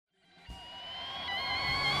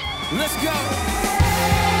Let's go.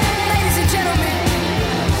 Ladies and gentlemen,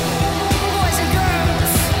 boys and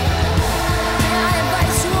girls, I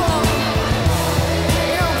invite you all.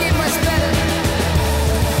 It don't get much better.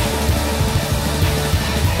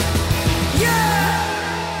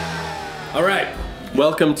 Yeah! All right.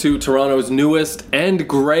 Welcome to Toronto's newest and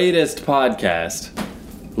greatest podcast,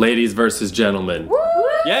 Ladies versus Gentlemen. Woo!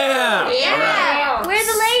 Yeah! Yeah! All right. We're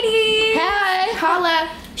the ladies! Hi! Holla!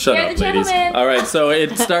 Shut You're up, the ladies. gentlemen. All right, so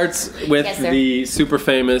it starts with Yes, sir. the super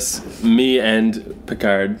famous me and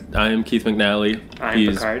Picard. I am Keith McNally. I'm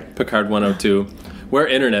He's Picard. Picard 102. We're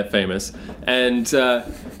internet famous. And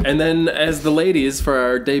then as the ladies for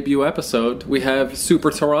our debut episode, we have super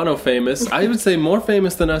Toronto famous. I would say more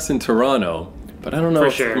famous than us in Toronto. But I don't know For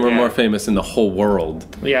if sure, we're yeah. more famous in the whole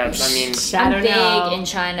world. Yeah, I mean, I'm big know. in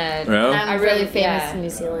China. Yeah? I'm really famous yeah. in New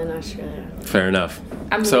Zealand, Australia, Fair enough.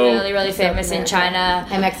 I'm So- really famous in China.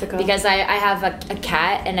 and Mexico. Because I have a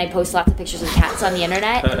cat and I post lots of pictures of cats on the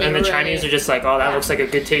internet. they and the were Chinese really- are just like, oh, that Yeah. looks like a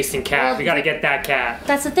good tasting cat. Well, We gotta get that cat.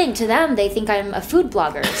 That's the thing. To them, they think I'm a food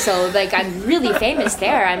blogger. So, like, I'm really famous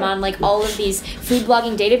there. I'm on, like, all of these food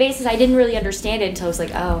blogging databases. I didn't really understand it until I was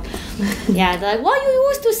like, oh. Yeah, they're like, well, you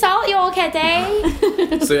used to sell your cat, eh?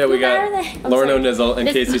 So yeah, we got I'm Lauren sorry. O'Nizzle and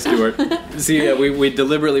This- Casey Stewart. See, yeah, we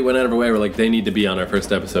deliberately went out of our way. We're like, they need to be on our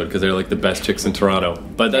first episode because they're like the best chicks in Toronto.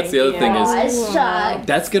 But that's the other thing is,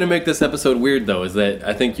 that's gonna make this episode weird though. Is that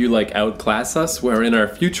I think you like outclass us. Where in our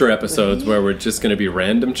future episodes, where we're just gonna be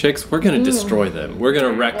random chicks, we're gonna destroy them. We're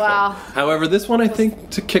gonna wreck Wow. them. However, this one I think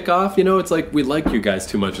to kick off, you know, it's like we like you guys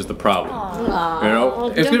too much is the problem. Aw. You know,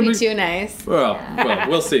 it's Don't gonna be too nice. Well,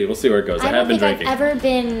 we'll see. We'll see where it goes. I, I have don't been think drinking. I've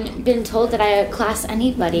ever been told that I outclass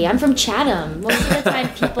anybody. I'm from Chatham. Most of the time,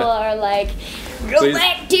 people are like, "Go Please.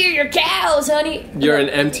 back to your cows, honey." You're an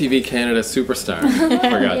MTV Canada superstar,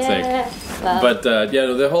 for God's sake. Well, But yeah,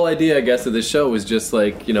 no, the whole idea, I guess, of this show was just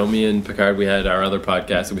like, you know, me and Picard, we had our other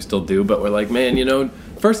podcast that we still do, but we're like, man, you know,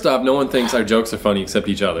 first off, no one thinks our jokes are funny except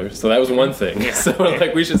each other. So that was one thing. So we're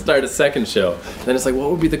like, we should start a second show. Then it's like, what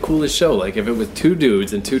would be the coolest show? Like if it was two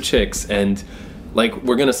dudes and two chicks and like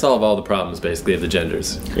we're gonna solve all the problems basically of the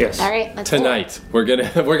genders. Yes. all right, let's Tonight. We're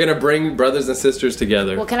gonna bring brothers and sisters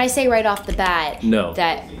together. Well, can I say right off the bat No.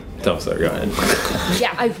 that Oh, sorry, go ahead.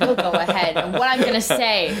 yeah, I will go ahead. And what I'm gonna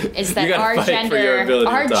say is You that gotta our fight for your ability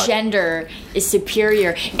to talk. gender is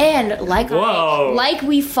superior, and Whoa. like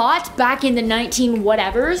we fought back in the 19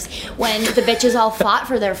 whatevers when the bitches all fought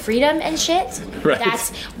for their freedom and shit. Right.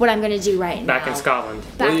 That's what I'm gonna do right now. Back in Scotland.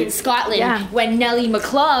 Back Well, in Scotland, Yeah. when Nellie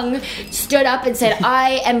McClung stood up and said,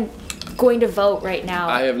 "I am going to vote right now."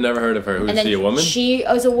 I have never heard of her. Who and is she, a woman? She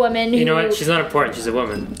was a woman. You know who- what? She's not important. She's a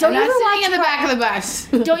woman. Don't I'm you not ever sitting watch in the back of the bus.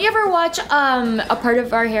 Don't you ever watch a part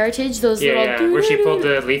of our heritage? Those Yeah, little yeah. Where she pulled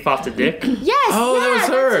the leaf off the dick. Yes. Oh, that yeah, was that's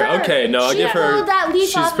her. Okay, no, I'll she give her- pulled that leaf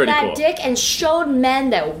she's off of pretty that cool. dick and showed men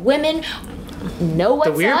that women know what's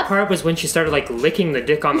The weird up. part was when she started like licking the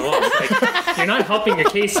dick on the wall. It's like, you're not helping your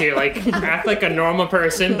case here. Like, act like a normal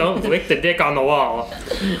person. Don't lick the dick on the wall.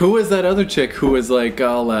 Who was that other chick who was like,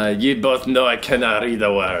 "Oh, you both know I cannot read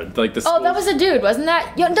the word." Like the Oh, that was a dude, wasn't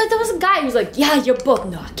that? Yeah, there was a guy who was like, "Yeah, you're both.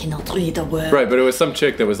 No, I cannot read the word." right, but it was some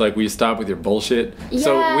chick that was like, "Will you stop with your bullshit?"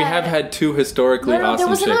 So Yeah. we have had two historically No, awesome there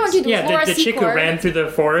was another one chicks. too. Yeah, Laura the chick who Secord. ran through the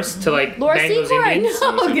forest to like Laura bang those Secord. Indians.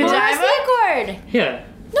 No, good Laura job. Secord. Yeah.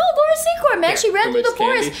 No, Laura Secord, man. She ran Who through the makes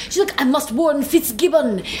forest. candy? She's like, "I must warn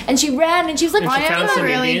Fitzgibbon," and she ran and she was like, And she I have found a some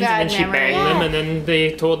really Indians and then bad she memory. banged them and then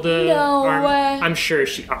they told the No army. way. I'm sure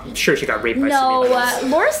she got raped by No, some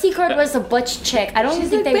Indians. Laura Secord was a butch chick. I don't She's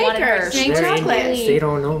think a they wanted baker. her. She She makes was They're chocolate. Indians. They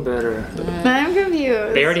don't know better. I'm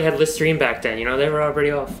confused. They already had Listerine back then, you know? They were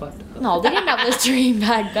already all fucked up. No, they didn't have Listerine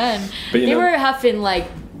back then. But you They know- were huffing like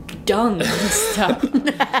dung and stuff. But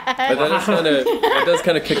that does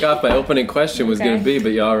kind of kick off my opening question was Okay. going to be, but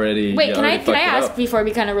you already Wait, you can I already fucked it ask up. before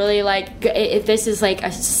we kind of really like if this is like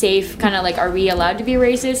a safe kind of like, are we allowed to be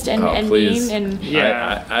racist and, Oh, and please. mean and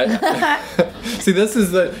Yeah. See, that's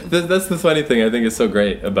the funny thing I think is so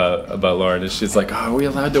great about Lauren is she's like, oh, are we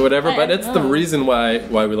allowed to whatever? But it's the reason why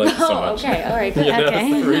we like you so Oh, much. okay, all right. You know, Okay.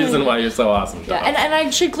 it's the reason why you're so awesome. Yeah, and I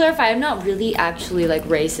should clarify, I'm not really actually like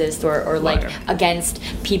racist or like Liar. against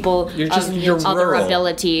people You're just- of you're other rural,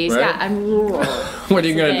 abilities. right? Yeah, I'm rural. What are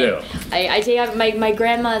you gonna do? I say my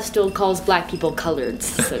grandma still calls black people coloreds,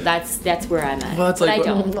 so that's where I'm at. Well, it's But like I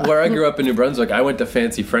don't. where I grew up in New Brunswick. I went to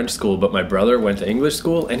fancy French school, but my brother went to English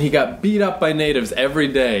school, and he got beat up by natives every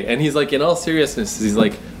day. And he's like, in all seriousness, he's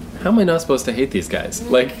like, how am I not supposed to hate these guys?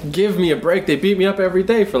 Like, give me a break. They beat me up every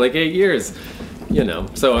day for like 8 years. you know.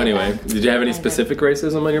 So anyway, did you have any specific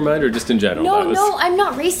racism on your mind, or just in general? No, That was- no, I'm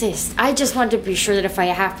not racist. I just want to be sure that if I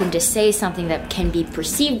happen to say something that can be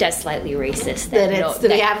perceived as slightly racist, That no, it's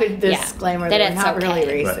that we have a yeah, disclaimer that, that we're it's not okay.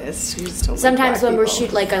 really Right. racist. We just don't like Sometimes black when we're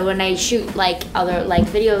people. when I shoot like other like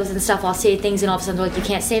videos and stuff, I'll say things and all of a sudden they're like, you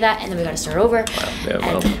can't say that, and then we gotta start over. Yeah,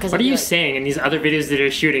 well. And- 'cause What are I'll be you like, saying in these other videos that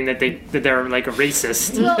you're shooting that they're like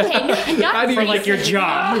racist Well, okay, not How do you- for like your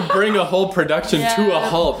job? Bring a whole production to a Yeah.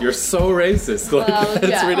 halt. You're so racist. Like, Well, that's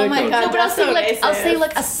yeah. Oh my ridiculous. God. No, but I'll That's say so like I'll say racist.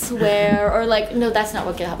 like a swear or like no, that's not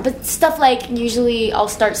what get help. But stuff like usually I'll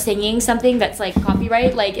start singing something that's like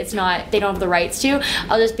copyright, like it's not they don't have the rights to.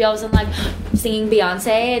 I'll just be all of a sudden like singing Beyonce,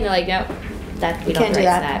 and they're like, no, that we don't Can't do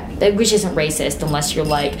rights that. that. Which isn't racist unless you're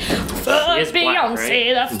like fuck is black, Beyonce,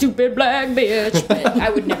 right? that stupid black bitch. But I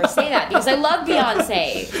would never say that because I love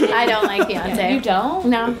Beyonce. I don't like Beyonce. You don't?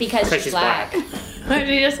 No. Because Because she's black.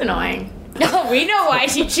 She's just annoying. No, we know why.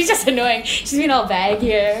 She's just annoying. She's being all bad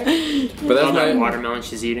here. But All that's that my watermelon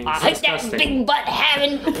she's eating. I It's like that disgusting. big butt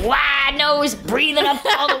having wide nose breathing up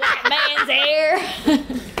all the white man's air.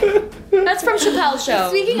 That's from Chappelle's show.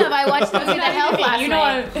 Speaking of, I watched the movie The Help last You know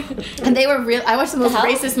night. what? And they were real. I watched the most Help?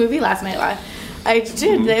 racist movie last night. I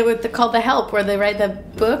did. They were called The Help, where they write the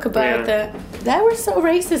book about Yeah. That was so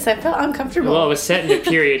racist. I felt uncomfortable. Well, it was set in a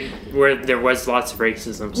period where there was lots of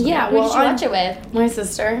racism. So. yeah. Who Well, did you watch it with? my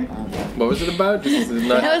sister. What was it about? This is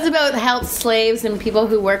not- It was about help slaves and people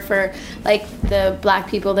who work for like the black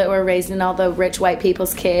people that were raising all the rich white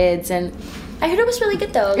people's kids, and I heard it was really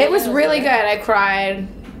good though. it was really good. I cried.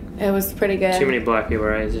 It was pretty good. Too many black people,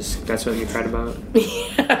 right? That's what you cried about.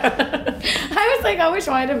 I was like, I wish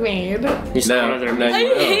I'd have made. You saw Now- one of their now I you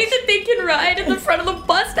know. hate that they can ride in the front of the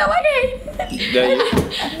bus now. I hate it.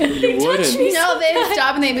 Yeah, you wouldn't. No, they'd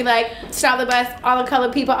stop and they'd be like, stop the bus, all the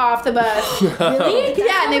colored people off the bus. Really?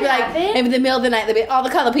 Yeah, and they'd be like, maybe in the middle of the night, they'd be all the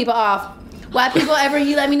colored people off. White people, ever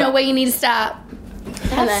you let me know where you need to stop.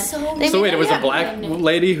 And That's so they'd So be wait, it was a yeah. black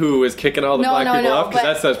lady who was kicking all the black people off? Because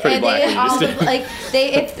that sounds pretty and black. they when you all just the- like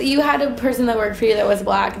if you had a person that worked for you that was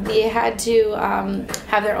black, they had to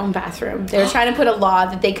have their own bathroom. They were trying to put a law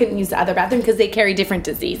that they couldn't use the other bathroom because they carry different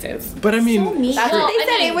diseases. But I mean, mean. That's Well, what they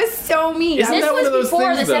I said. mean, It was so mean. Isn't This that one was of those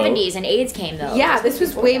before things, the though? 70s and AIDS came though. Yeah, this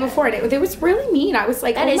was way before it. It was really mean. I was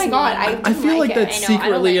like, That oh is my god, mean. I I feel like it. that's I know, I don't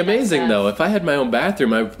secretly like that amazing, stuff. though. If I had my own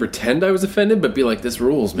bathroom, I would pretend I was offended, but be like, "This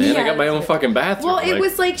rules, man. I Yeah, got my that's own fucking bathroom." Well, it Like,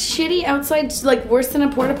 was like shitty outside, like worse than a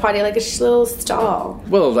porta potty, like a little stall.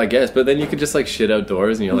 Well, I guess, but then you could just like shit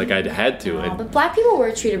outdoors, and you're like, "I had to." But black people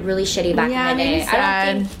were treated really shitty back Yeah, in the it made day. me I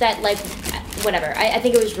sad. don't think that like whatever. I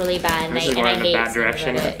think it was really bad, and This I is and I going in a hate bad seeing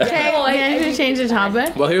direction. about it. Okay, Well, can I change the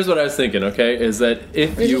topic? Well, here's what I was thinking. Okay, is that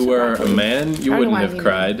if It's you just were about a man, you I don't wouldn't know why have we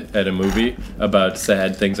cried at a movie about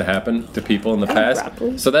sad things that happened to people in the past.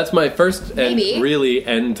 probably. So that's my first and Maybe. really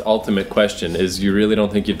and ultimate question: is you really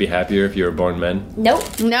don't think you'd be happier if you were born men?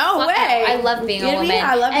 Nope. No Fuck way. that. I love being You a know what I woman. mean?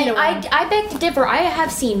 I love being and a woman. I beg to differ. I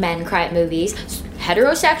have seen men cry at movies.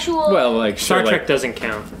 Heterosexual. Well, like Star sure, Trek like, doesn't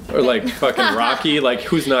count. or like fucking Rocky. Like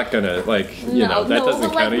who's not gonna like you know that doesn't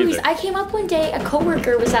but like count movies. either. I came up one day. A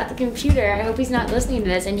coworker was at the computer. I hope he's not listening to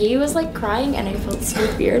this. And he was like crying, and I felt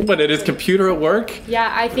so weird. But it is computer at work.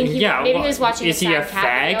 Yeah, I think he Yeah, maybe well, he was watching. is he a sad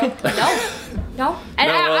cat fag? video. No, and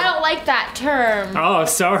No, I well- don't like that term. Oh,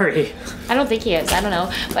 sorry. I don't think he is. I don't know,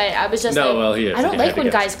 but I was just No, like, well, he is. I don't He like had to when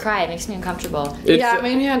guess. guys cry. It makes me uncomfortable. It's, Yeah, it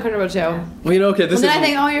made me uncomfortable too. well, you know, okay, this And then is I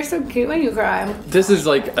think, oh, you're so cute when you cry. this is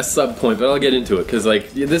like a sub point, but I'll get into it because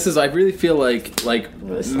like this is I really feel like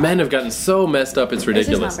men have gotten so messed up, it's This is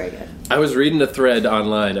ridiculous. not very good. I was reading a thread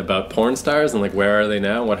online about porn stars and like where are they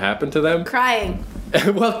now? What happened to them? Crying.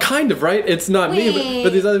 Well, kind of, right? It's not me, Wait.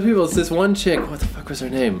 but these other people. It's this one chick. What the fuck was her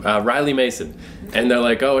name? Riley Mason. And they're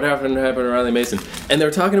like, oh, what happened to Riley Mason? And they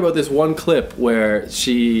were talking about this one clip where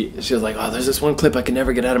she was like, oh, there's this one clip I can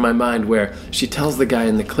never get out of my mind where she tells the guy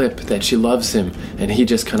in the clip that she loves him, and he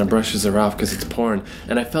just kind of brushes her off because it's porn.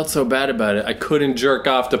 And I felt so bad about it. I couldn't jerk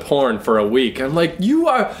off to porn for a week. I'm like, you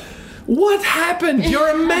are... What happened? You're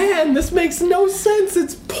a man. This makes no sense.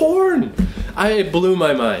 It's porn. It blew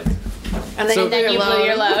my mind. And then So- you blew You blew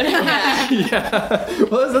your load. Yeah.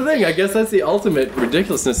 Well, that's the thing. I guess that's the ultimate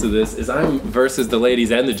ridiculousness of this is I'm versus the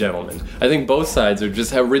ladies and the gentlemen. I think both sides are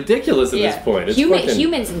just how ridiculous at this point. It's fucking,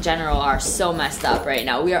 Humans in general are so messed up right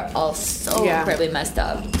now. We are all so Yeah. incredibly messed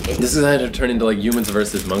up. This is how to turn into like humans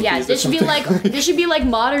versus monkeys. Yeah, or this should be something. like this should be like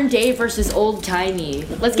modern day versus old timey.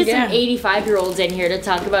 Let's get Yeah. some 85-year-olds in here to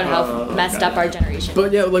talk about how messed up our generation.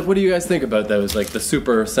 But yeah, like, what do you guys think about those like the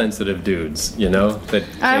super sensitive dudes? You know that I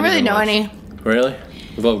don't can't really even know watch- any. Really?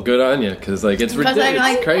 Well, good on you, because like it's Because I'm ridiculous.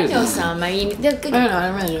 like, It's crazy. I know some. I mean, I don't know. I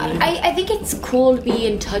really don't know. I think it's cool to be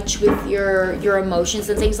in touch with your emotions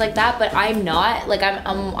and things like that, but I'm not. Like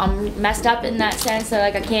I'm messed up in that sense that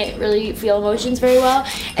like I can't really feel emotions very well.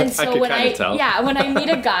 And so could when kinda tell. when I meet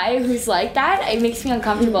a guy who's like that, it makes me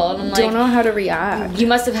uncomfortable, and I'm like, Don't know how to react. you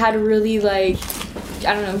must have had really like,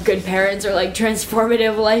 I don't know, good parents or like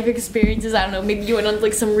transformative life experiences. I don't know, maybe you went on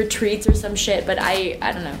like some retreats or some shit, but I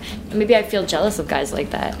don't know. Maybe I feel jealous of guys like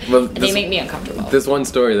that. Well, They this- make me uncomfortable. This one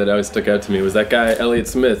story that always stuck out to me was that guy Elliott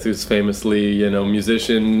Smith, who's famously,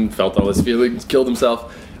 musician, felt all his feelings, killed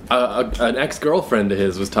himself. An ex-girlfriend of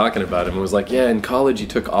his was talking about him and was like, yeah, in college he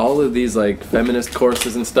took all of these like feminist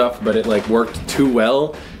courses and stuff, but it like worked too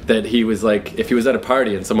well that he was like, if he was at a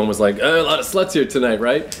party and someone was like, a lot of sluts here tonight,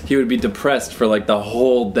 right? He would be depressed for like the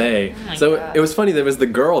whole day. my So God. it was funny that it was the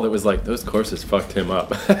girl that was like, those courses fucked him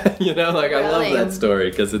up. I love Really? that story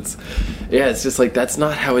because it's just like, that's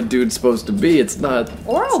not how a dude's supposed to be. It's not.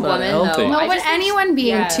 Or a it's not woman, healthy. though. No, I but just think- anyone being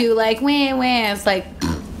yeah. too like wah, it's like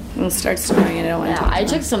I'll start snoring and I don't want to Yeah, talk to I them.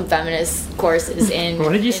 took some feminist courses in.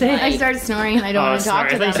 What did you in, say? like- I started snoring and I don't Oh, want to talk sorry.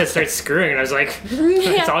 I to thought you them. said start screwing, and I was like,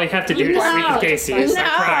 that's all you have to do to sleep with Casey. Is No,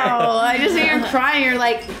 start crying. I just hear you're crying. You're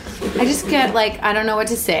like, I just get like, I don't know what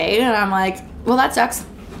to say, and I'm like, well, that sucks.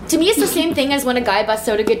 To me, it's the same thing as when a guy busts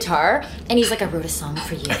out a guitar and he's like, I wrote a song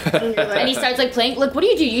for you. And he starts like playing. Like, what do?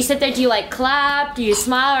 You sit there, do you like clap? Do you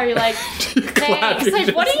smile? Or you're like, clap, thanks? you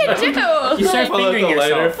Like, what do you do? You start Like, Pull out fingering the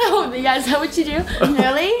lighter. yourself. oh, yeah, is that what you do?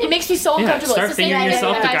 Really? It makes me so Yeah, uncomfortable. start It's the same fingering thing as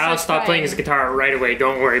yourself. when The a guy will starts stop playing his crying. guitar right away.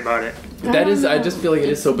 Don't worry about it. That is, I just feel like it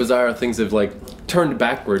is so bizarre how things have like turned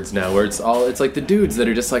backwards now, where it's like the dudes that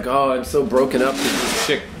are just like, oh, I'm so broken up because this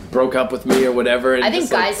chick broke up with me or whatever. And I think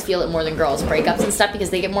just, like, guys feel it more than girls, breakups and stuff, because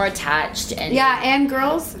they get more attached. And Yeah, and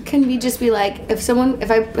girls can just be like, if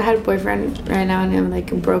I had a boyfriend right now and I'm like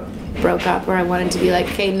broke up, or I wanted to be like,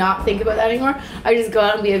 okay, not think about that anymore, I just go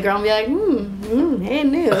out and be a girl and be like, hey,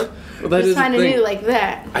 new. Well, that is Just the kind of thing. new like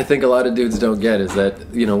that. I think a lot of dudes don't get is that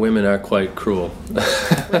women are quite cruel.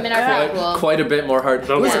 Women are quite cruel. Quite a bit more hard.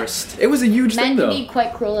 The It was a- worst. It was a huge Men thing can though. be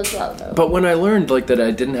quite cruel as well, though. But when I learned like that, I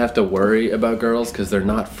didn't have to worry about girls because they're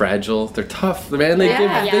not fragile. They're tough, man. They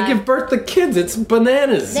Yeah. give birth to kids. It's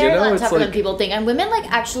bananas. They're a lot It's tougher like than people think, and women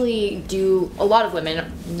like actually do. A lot of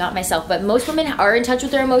women, not myself, but most women are in touch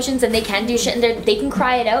with their emotions, and they can do shit, and they can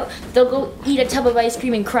cry it out. They'll go eat a tub of ice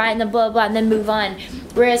cream and cry, and then blah blah, and then move on.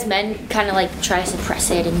 Whereas men kind of like try to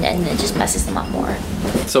suppress it, and it just messes them up more.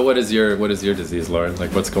 So what is your disease, Lauren?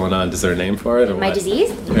 Like what's going on? Is there a name for it? Or My what?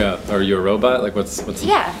 disease? Yeah. Are you a robot? Like what's?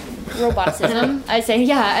 Yeah, roboticism. I say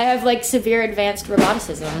yeah. I have like severe advanced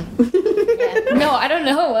roboticism. Yeah. No, I don't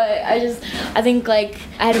know. I think like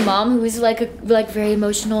I had a mom who was like very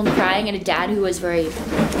emotional and crying, and a dad who was very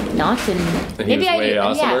not. And And he was way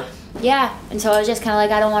awesomer? Yeah. And so I was just kind of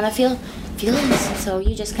like, I don't want to feel feelings. So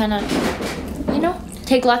you just kind of,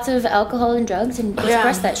 take lots of alcohol and drugs and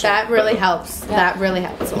express that shit. That really helps. Yeah. That really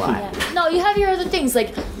helps a lot. Yeah. No, you have your other things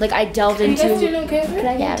like I delved into. okay Could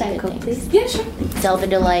I get Diet Coke, please? Yeah, sure. Delve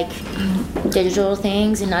into like digital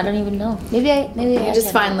things, and I don't even know. Maybe I You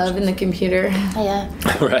just find love in the computer. Oh,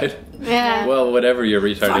 yeah. right. Yeah. Well, whatever your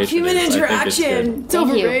retardation human is, I think it's good. interaction. It's Thank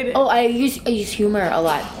you. overrated. Oh, I use humor a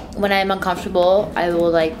lot. When I'm uncomfortable, I will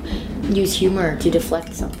like use humor to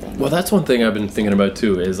deflect something. Well, that's one thing I've been thinking about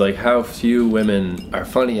too. Is like how few women are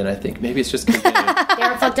funny, and I think maybe it's just 'cause They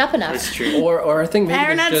aren't fucked up enough. That's true. or I think maybe They're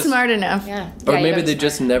there's not just, smart enough. Yeah. or Yeah, you maybe gotta they be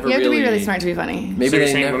just smart. never You have really. to be really smart to be funny. Maybe So you're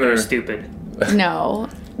they saying never. women are stupid. No.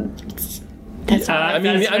 That's I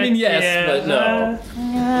mean, yes, but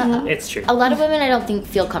no. It's true. A lot of women I don't think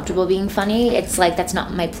feel comfortable being funny. It's like that's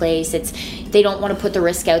not my place. They don't want to put the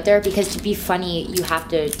risk out there because to be funny you have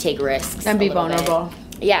to take risks and a be little bit. vulnerable.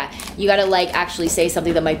 Yeah, you gotta like actually say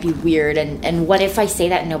something that might be weird, and what if I say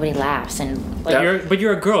that and nobody laughs and like Yeah. But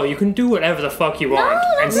you're a girl. You can do whatever the fuck you want,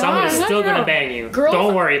 and that's someone's not- still no. gonna bang you. Girls-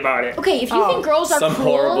 Don't worry about it. okay, if you think girls are Some cruel,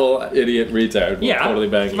 horrible idiot retard will Yeah, totally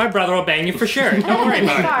bang you. my brother will bang you for sure. Don't worry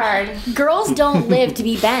about it. Hard. girls don't live to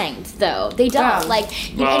be banged though. They don't No. like,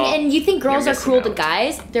 Well, and you think girls you're are cruel to missing out.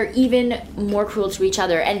 guys? They're even more cruel to each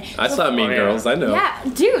other. And I saw Mean Oh, yeah. Girls. I know. yeah,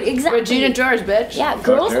 dude, exactly. Regina George, bitch. Yeah,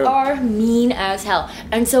 girls her. are mean as hell.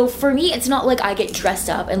 And so for me, it's not like I get dressed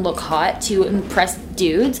up and look hot to impress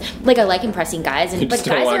dudes. Like I like impressing guys, You but just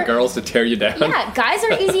don't guys want are girls to tear you down. yeah, guys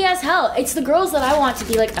are easy as hell. It's the girls that I want to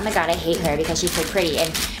be like, oh my god, I hate her because she's so pretty,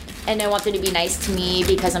 and I want them to be nice to me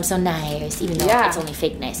because I'm so nice, even though Yeah. it's only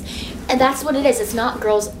fake nice. And that's what it is. It's not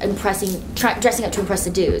girls dressing up to impress the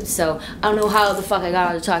dudes. So I don't know how the fuck I got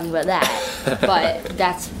onto talking about that, but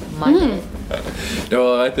that's my bit. No,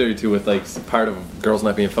 well, I theory too with like part of girls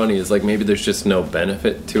not being funny is like maybe there's just no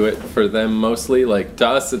benefit to it for them mostly. Like to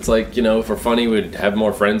us, it's like, you know, if we're funny, we'd have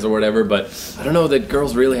more friends or whatever. But I don't know that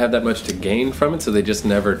girls really have that much to gain from it, so they just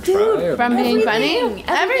never try. Or From being funny?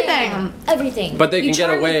 Everything. But they can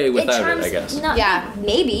get away it without it, charms- I guess. No, Yeah.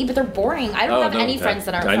 maybe, but they're boring. I don't have any friends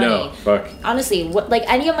that aren't I funny. know. Fuck. Honestly, like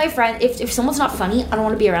any of my friends, if someone's not funny, I don't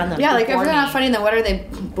want to be around them. Yeah, They like if bore they're me. not funny, then what are they?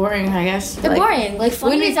 Boring, I guess. They're boring. Like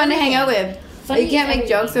funny Wouldn't be is fun to hang everything. out with. Funny You can't is make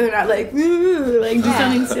jokes so they're not like, ooh, like do Yeah.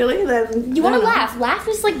 something silly. Then You want I to don't know. laugh. Laugh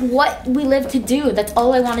is like what we live to do. That's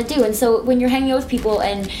all I want to do. And so when you're hanging out with people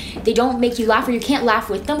and they don't make you laugh or you can't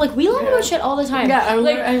laugh with them, like we laugh about shit all the time. Yeah, I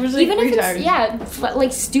was like even if it's retarded.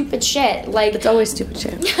 like stupid shit. Like It's always stupid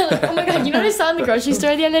shit. oh my god, you know what I saw in the grocery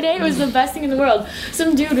store the other day? It was the best thing in the world.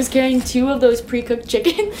 Some dude was carrying 2 of those pre-cooked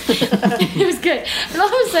chicken. It was good. And all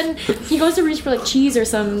of a sudden, he goes to reach for like cheese or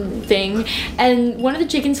something, and one of the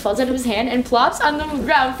chickens falls out of his hand and plops on the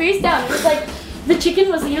ground face down. It was like the chicken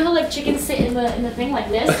was, you know how like chickens sit in the thing like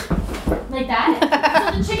this? Like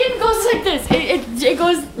that. So the chicken goes like this. It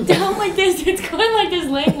goes down like this. It's going like this,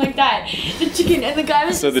 laying like that. The chicken and the guy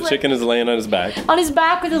was So just the like, chicken is laying on his back. on his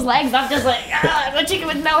back with his legs up, just like the chicken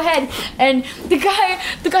with no head. And the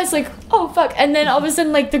guy's like, oh fuck. And then all of a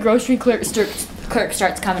sudden, like the grocery clerk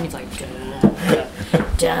starts coming. He's like,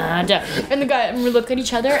 da. And the guy and we look at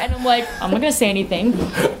each other, and I'm like, I'm not gonna say anything.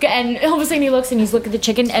 And all of a sudden he looks and he's looking at the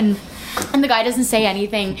chicken, and the guy doesn't say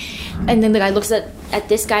anything. And then the guy looks at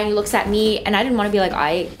this guy and he looks at me, and I didn't want to be like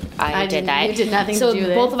I did didn't- that. you did nothing so to do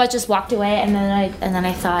with it. both of us just walked away, and then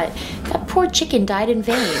I thought, that poor chicken died in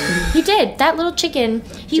vain. He did. That little chicken.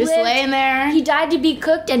 He Just lived, laying there. He died to be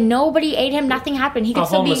cooked, and nobody ate him. Nothing happened. He could A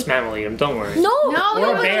still be. homeless man will eat him. Don't worry. No,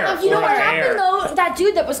 Or a bear. You know Or what a bear. happened though? That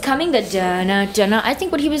dude that was coming, the dunna. I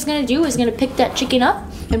think what he was gonna do was gonna pick that chicken up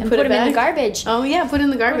and put it him in the back? garbage. Oh yeah, put it in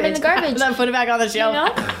the garbage. Put it in the garbage. Then put it back on the You shelf. know?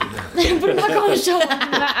 Put it back on the show.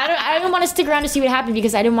 I didn't want to stick around to see what happened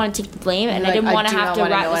because I didn't want to take the blame, and I Like, didn't I want to do have not to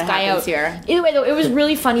wanna rat know this what guy happens out. here. Either way though, it was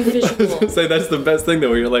really funny visual. Say that's the best thing though,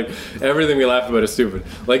 where you're like, everything we laugh about is stupid.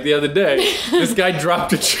 Like the other day, this guy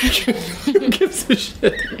dropped a chicken. Who gives a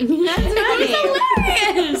shit? Hilarious.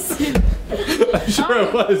 I'm sure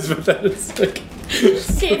it was, but that is like,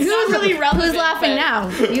 It's not really relevant. Who's laughing now?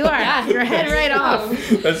 You are. Yeah. Your head right off.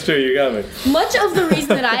 that's true. You got me. Much of the reason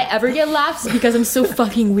that I ever get laughs is because I'm so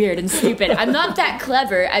fucking weird and stupid. I'm not that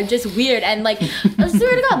clever. I'm just weird and like, I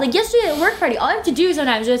swear to God, like yesterday at a work party, all I have to do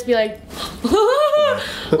sometimes is just be like,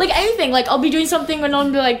 like anything. Like I'll be doing something and I'll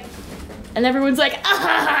be like, and everyone's like,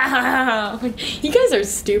 ah! Like, you guys are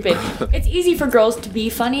stupid. It's easy for girls to be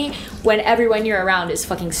funny when everyone you're around is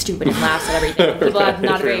fucking stupid and laughs at everything. People have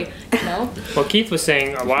not a very, you know? Well, Keith was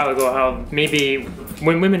saying a while ago how maybe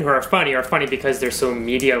when women who are funny because they're so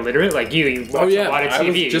media literate, like you watch Oh yeah, a lot of I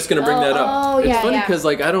was TV. just gonna bring that up. Oh, it's yeah, funny yeah. because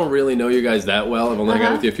like I don't really know you guys that well. I've only hung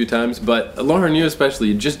out with you a few times, but Lauren, you especially,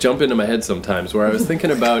 you just jump into my head sometimes. Where I was thinking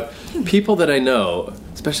about people that I know,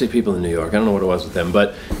 especially people in New York. I don't know what it was with them,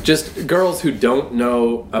 but just girls who don't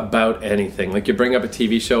know about anything. Like you bring up a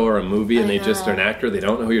TV show or a movie, and they just are an actor. They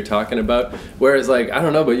don't know who you're talking about. Whereas like I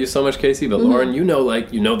don't know about you so much, Casey, but Lauren, you know,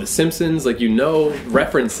 like you know The Simpsons, like you know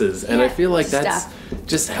references, and I feel like that's Stuff.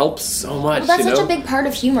 just helps so much. Well, that's you know? such a big part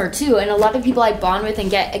of humor too, and a lot of people I bond with and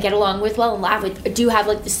get along with well and laugh with do have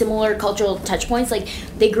like the similar cultural touch points. Like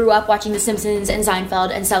they grew up watching The Simpsons and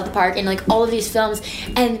Seinfeld and South Park and like all of these films,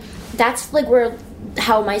 and that's like where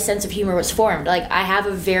how my sense of humor was formed. Like I have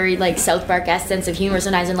a very like South Park-esque sense of humor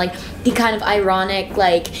sometimes, and like the kind of ironic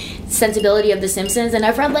like sensibility of The Simpsons. And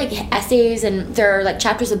I've read like essays and there are like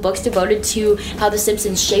chapters of books devoted to how The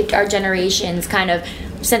Simpsons shaped our generation's kind of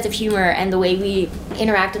sense of humor and the way we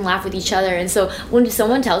interact and laugh with each other. And so when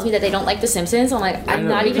someone tells me that they don't like The Simpsons, I'm like, I'm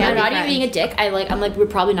not even being a dick. I'm like, we're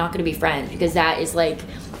probably not going to be friends because that is like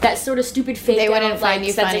that sort of stupid fake They wouldn't out, find like,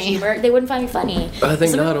 you sense funny. of humor. They wouldn't find me funny. I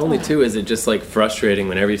think So- not only too is it just like frustrating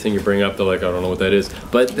when everything you bring up they're like I don't know what that is,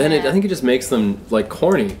 but then Yeah. I think it just makes them like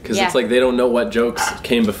corny because Yeah. it's like they don't know what jokes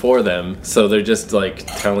came before them, so they're just like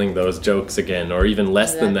telling those jokes again or even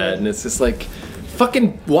less than that, and it's just like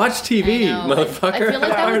fucking watch TV, I know. motherfucker. I feel like How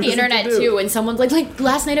that hard with the is it to internet do? too. When someone's like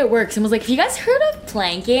last night at work, someone's like, "Have you guys heard of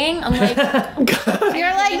planking?" I'm like,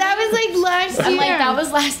 You're like, that was like last year. I'm like, that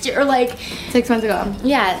was last year, or like, 6 months ago.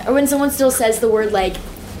 yeah, or when someone still says the word like,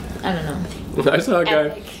 I don't know. I saw a guy.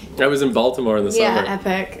 Epic. I was in Baltimore in the Yeah, summer.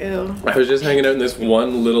 epic. Ew. I was just hanging out in this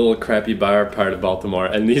one little crappy bar part of Baltimore,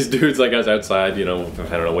 and these dudes, like, I was outside, you know,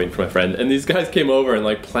 I don't know, waiting for my friend, and these guys came over and,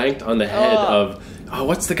 like, planked on the head of,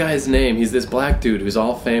 what's the guy's name? He's this black dude who's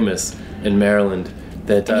all famous in Maryland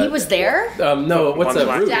That He was there. no, what's On the that?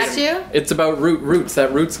 black Roots. Statue? It's about Roots.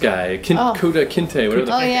 That Roots guy, Kuta Kinte, whatever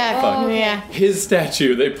the Oh yeah, fuck. yeah. His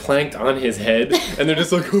statue, they planked on his head, and they're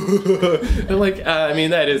just like, they're like, I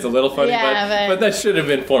mean, that is a little funny, Yeah, but that should have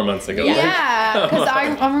been 4 months ago. Yeah, because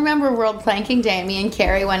Like, I remember World Planking Day. Me and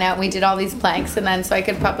Carrie went out and we did all these planks, and then so I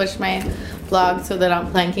could publish my vlog so that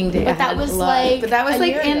on Planking Day. But I that had was, vlogs. like, but that was a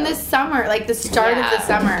like year in ago. the summer, like the start of the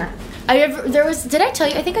summer. Did I tell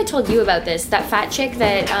you? I think I told you about this. That fat chick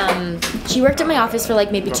that she worked at my office for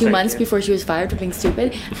like maybe 2 thank months you. before she was fired for being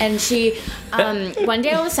stupid. And she, one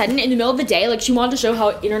day all of a sudden in the middle of the day, like she wanted to show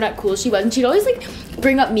how internet cool she was, and she'd always like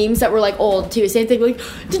bring up memes that were like old too. Same thing, like,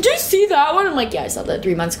 did you see that one? I'm like, yeah, I saw that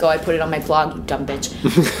 3 months ago. I put it on my blog. You dumb bitch.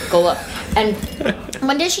 Go look. And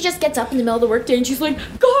one day she just gets up in the middle of the workday and she's like,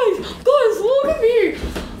 guys, look at me.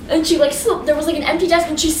 And she like there was like an empty desk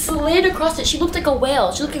and she slid across it. She looked like a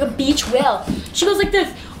whale. She looked like a beach whale. She goes like this.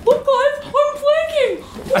 Look guys, I'm planking.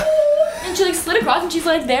 And she like slid across and she's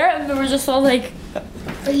like there and we were just all like,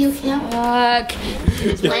 But you can't. fuck.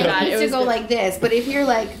 Plank God, needs it to was go good. like this, but if you're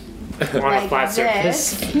like On a like flat this,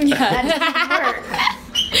 surface. that doesn't work.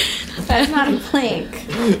 That's not a plank.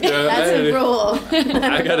 That's a rule.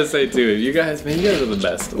 I gotta say too, you guys are the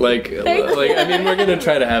best. Like I mean, we're gonna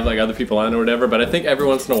try to have like other people on or whatever, but I think every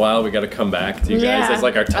once in a while we gotta come back to you guys Yeah. as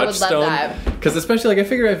like our I would love touchstone. that. Because especially like I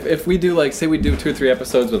figure if we do like say we do 2 or 3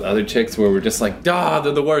 episodes with other chicks where we're just like, they're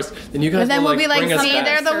the worst, then you guys But then will, we'll be like, bring us see, back.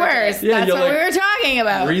 they're the worst. Yeah, That's you'll, what like, we were talking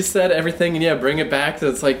about. reset everything and bring it back to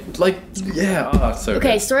it's like so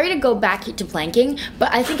Okay, good. sorry to go back to planking,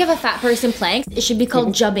 but I think if a fat person planks, it should be called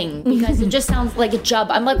jubbing because it just sounds like a jub.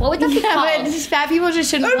 I'm like, what would that be Yeah, called? but fat people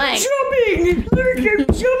just shouldn't plank. jubbing. You're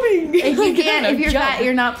jubbing. If you can't, if you're fat,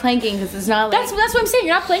 you're not planking because it's not like. That's what I'm saying.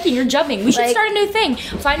 You're not planking. You're jubbing. We should Like- start a new thing.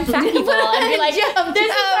 Find fat people and be like, Jub, this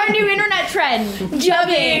is jub. our new internet trend.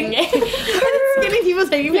 Jubbing. Skinny people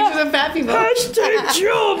taking pictures of fat people.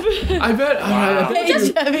 I bet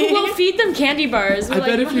Just, Jubbing. we'll feed them candy bars. We're I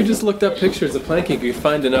bet if you just looked up pictures of planking, you could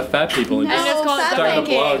find enough fat people and No, And it's called fat start a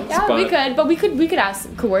planking. blog Yeah, spot. we could, but we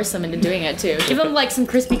could coerce them into doing it too. Give them like some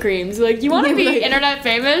Krispy Kremes. Like, you want to be Like, internet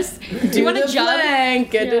famous? Do you want to jub?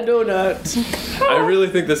 Get Yeah. a donut. I really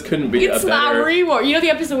think this couldn't be It's a better. not reward. You know the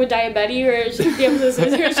episode with Diabetes where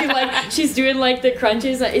she's doing like the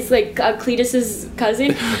crunches. It's like Cletus's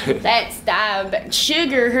cousin. That's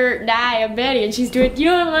sugar hurt diabetes, and she's doing. You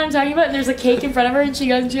know what I'm talking about? And there's a cake in front of her, and she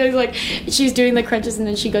goes like she's doing the crunches, and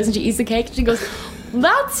then she goes and she eats the cake, and she goes,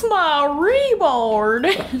 "That's my reward."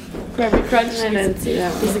 For every crunch, I didn't see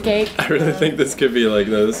that one. is the cake. I really think this could be like,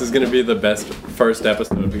 no, this is going to be the best first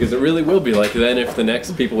episode because it really will be like. Then if the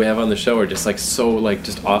next people we have on the show are just like so like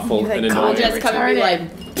just awful Like, and call annoying, Just come and be retarded.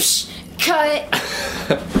 like, Psh,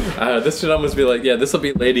 cut. this should almost be like, yeah, this will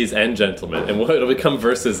be ladies and gentlemen, and it'll become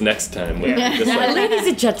versus next time. Like, just like- Ladies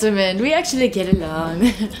and gentlemen, we actually get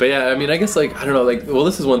along. but yeah, I mean, I guess like I don't know, like well,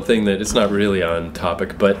 this is one thing that it's not really on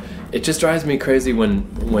topic, but it just drives me crazy when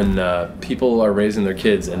people are raising their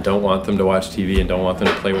kids and don't want them to watch TV and don't want them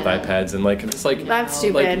to play with iPads and like it's like That's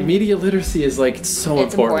stupid. like media literacy is like so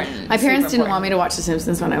It's important. My parents Super didn't want me to watch The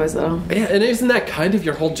Simpsons when I was little. Yeah, and isn't that kind of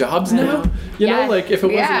your whole jobs now? You Yeah. know, like if it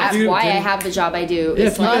wasn't That's you, why I didn't- have the job I do. Yeah,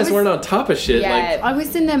 It's if you like- guys weren't on top of shit, Yeah. like I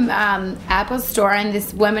was in the Apple store and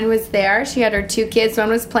this woman was there. She had her 2 kids. One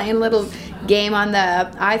was playing a little game on the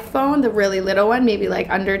iPhone, the really little one, maybe like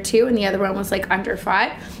under 2, and the other one was like under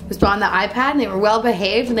 5. It was on the iPad, and they were well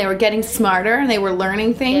behaved, and they were getting smarter, and they were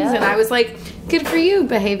learning things. Yeah. And I was like, good for you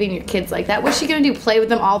behaving your kids like that. What's she gonna do? Play with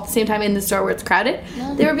them all at the same time in the store where it's crowded?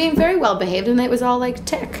 They were being very well behaved, and it was all like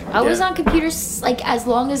tick. I was Yeah. on computers like as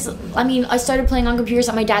long as I started playing on computers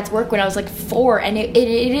at my dad's work when I was like 4, and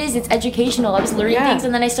it's educational. I was learning Yeah. things,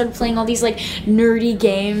 and then I started playing all these like nerdy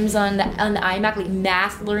games on the iMac, like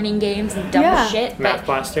math learning games and dumb Yeah. shit. Math But,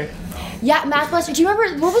 Blaster. yeah, Math Blaster. Do you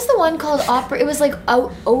remember what was the one called Opera? It was like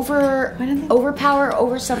overpower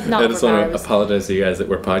over something. Not I just overpower. want it to was- apologize to you guys that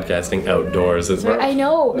we're podcasting outdoors as well. I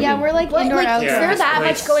know. Yeah, we're like But, indoor like, outside. is there that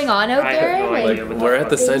Place. much going on out I there? have no Like- idea. Like we're at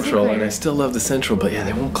the They Central, super. and I still love the Central, but yeah,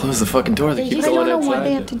 they won't close the fucking door. They They keep just going don't know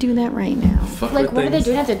outside. why to do that right now. Fuck Like, with what are they things.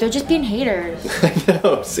 doing out there? They're just being haters. I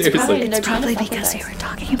know, seriously. They're trying to fuck with us. were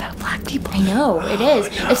talking about black people. I know, it is.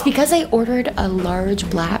 It's because I ordered a large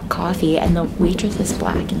black coffee and the waitress is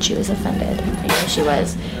black and she was offended. I know she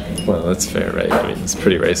was. Well, that's fair, right? I mean, it's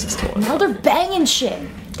pretty racist to want. Now they're banging shit.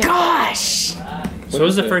 Gosh! So what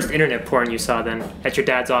was the first internet porn you saw then at your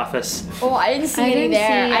dad's office? Oh, I didn't see I any didn't there.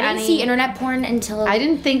 see I didn't any- see internet porn until I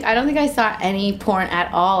don't think I saw any porn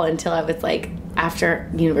at all until I was like after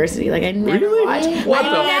university. Like I never Really? watched. What I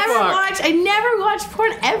the never fuck? watched. I never watched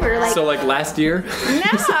porn ever. Like So, like last year?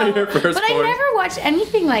 no, Your first but I porn? never watched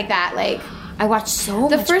anything like that. Like I watched so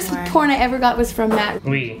The much first porn I ever got was from Matt.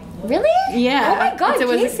 We. Really? Yeah. Oh my god, So it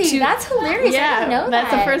was Casey, two- that's hilarious. I didn't know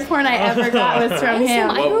that's that. the first porn I ever got was from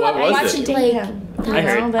him. I grew What up was watching it? like. I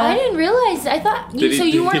heard. I didn't realize. I thought Did he- so.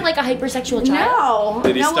 You did weren't he- like a hypersexual child. No.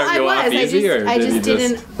 Did he no, start well, you I off was. easy, or I did he just just-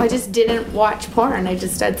 didn't. I just didn't watch porn. I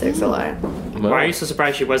just had sex a lot. Why are you so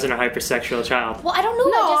surprised she wasn't a hypersexual child? Well, I don't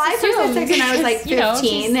know. No, I just first had assumed. sex when I was like You know,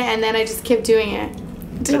 15, and then I just kept doing it.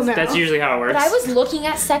 Till now. That's usually how it works. But I was looking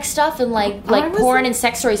at sex stuff and like was porn it? and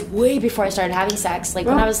sex stories way before I started having sex. Like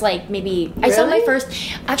when I was like maybe I saw my Really? first.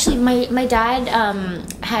 Actually, my dad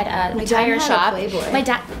had a My dad tire had a shop. Playboy.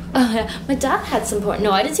 My dad had some porn.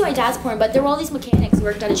 No, I didn't see my dad's porn, but there were all these mechanics who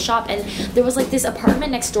worked at his shop, and there was like this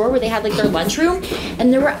apartment next door where they had like their lunchroom,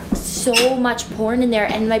 and there were so much porn in there.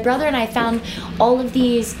 And my brother and I found all of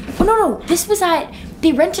these. Oh no, this was at.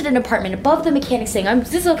 They rented an apartment above the mechanics thing.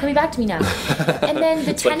 This is all coming back to me now. And then the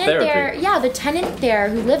It's like tenant there, therapy. the tenant there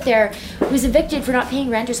who lived there was evicted for not paying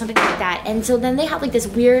rent or something like that. And so then they had like this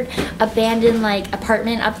weird abandoned like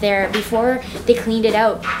apartment up there before they cleaned it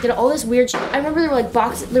out. Did all this weird shit. I remember there were like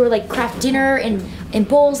boxes, there were like craft dinner in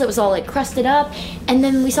bowls that was all like crusted up. And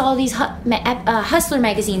then we saw all these Hustler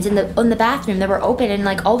magazines in the bathroom that were open and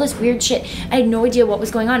like all this weird shit. I had no idea what was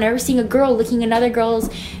going on. I remember seeing a girl licking another girl's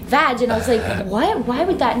vag, and I was like, what? Why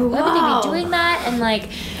would they be doing that? And like,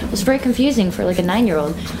 it was very confusing for like a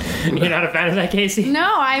 9-year-old. You're not a fan of that, Casey?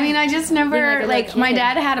 No, I mean, I just never, You're like a like, little my kid.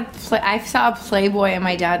 dad had I saw a Playboy in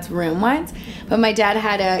my dad's room once, but my dad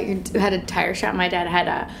had a tire shop. My dad had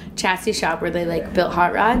a chassis shop where they, like, built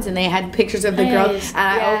hot rods, and they had pictures of the girl, Nice.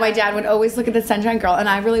 and my dad would always look at the Sunshine Girl, and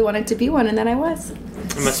I really wanted to be one, and then I was.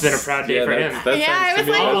 It must have been a proud day Yeah, for him. that Yeah, sounds I to was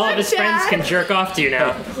me like, All of his Dad. friends can jerk off to you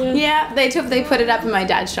now. Yeah, they put it up in my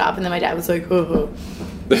dad's shop, and then my dad was like, oh.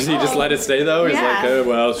 Does he just let it stay though? He's Yeah. like, oh,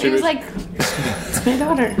 well, He was like, it's my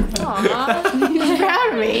daughter. Aww. He's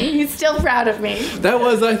proud of me. He's still proud of me.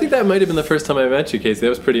 I think that might have been the first time I met you, Casey. That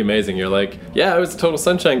was pretty amazing. You're like, yeah, I was a total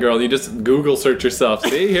sunshine girl. And you just Google search yourself.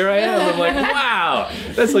 See, here I am. I'm like, wow.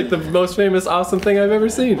 That's like the most famous, awesome thing I've ever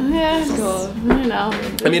seen. Yeah, cool. I don't know.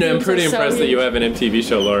 I mean, I'm pretty so impressed that you have an MTV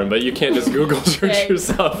show, Lauren, but you can't just Google search Right.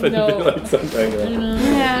 yourself and No. be like sunshine girl.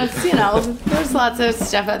 Yeah, it's, there's lots of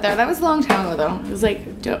stuff out there. That was a long time ago, though. It was like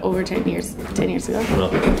over 10 years ago.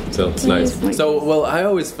 Well, so it's nice. So, well, I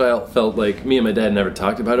always felt like me and my dad never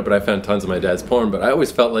talked about it, but I found tons of my dad's porn. But I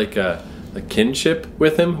always felt like a kinship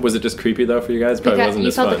with him. Was it just creepy though for you guys? Probably wasn't You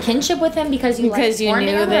as felt fun. a kinship with him because you Because liked you porn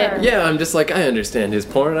knew together, that- or- Yeah, I'm just like, I understand his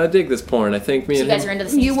porn. I dig this porn. I think me So and you guys him. are into the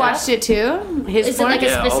same You stuff? watched it too? His Is it porn? like a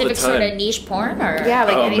Yeah, all the specific sort time. of niche porn, or Yeah,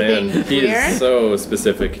 like Oh anything man, he weird? is so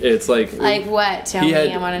specific. It's like What? Tell he me, had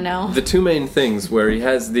I want to know. the two main things where he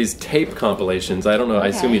has these tape compilations. I don't know. I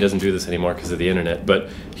assume Okay. he doesn't do this anymore because of the internet. But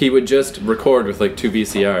he would just record with like 2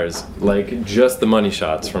 VCRs, like just the money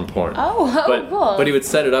shots from porn. Oh, but cool. but he would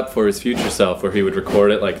set it up for his future self, where he would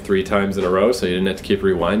record it like 3 times in a row, so he didn't have to keep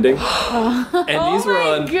rewinding. And these were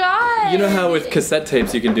on. God. You know how with cassette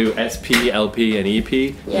tapes you can do SP, LP, and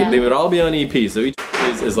EP? Yeah. They would all be on EP, so each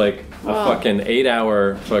is like a fucking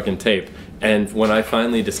 8-hour fucking tape. And when I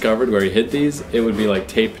finally discovered where he hid these, it would be like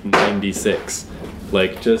tape 96.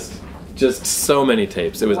 Like just so many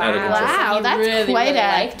tapes. It was out of control. Wow, You that's really, quite really a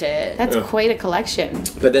liked it. That's quite a collection.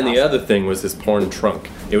 But then the other thing was his porn trunk.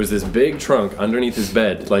 It was this big trunk underneath his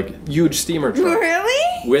bed, like huge steamer trunk.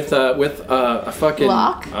 Really? With a fucking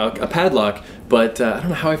Lock? a padlock. But I don't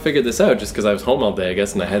know how I figured this out, just because I was home all day, I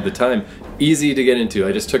guess, and I had the time. Easy to get into.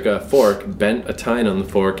 I just took a fork, bent a tine on the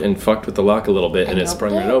fork, and fucked with the lock a little bit, and it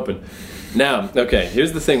sprung right open. Now, okay,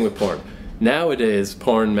 here's the thing with porn. Nowadays,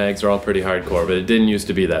 porn mags are all pretty hardcore, but it didn't used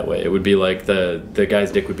to be that way. It would be like the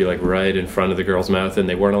guy's dick would be like right in front of the girl's mouth, and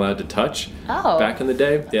they weren't allowed to touch. Oh. Back in the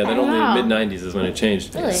day, yeah, then only Wow. mid '90s is when it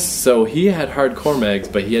changed. Really? So he had hardcore mags,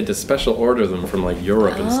 but he had to special order them from like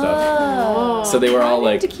Europe and stuff. So they were all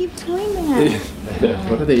I like, have to keep doing that.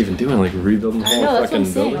 what are they even doing? Like rebuilding the I whole know, that's what I'm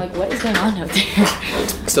fucking saying. building? Like, what is going on out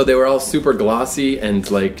there? So they were all super glossy and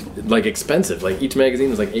like expensive. Like each magazine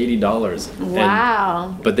was like $80.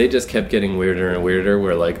 Wow. But they just kept getting weirder and weirder.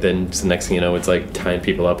 Where like then the next thing you know, it's like tying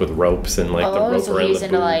people up with ropes and like the rope so around he's the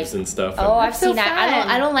into, like- boobs and stuff. Oh, I've so seen that. fun.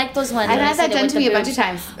 I don't like those ones. I've I've had that seen it done with to the me a bunch boobs. of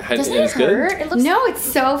times. Doesn't it hurt? It looks. No, it's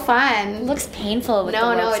so It fun. looks painful. With No,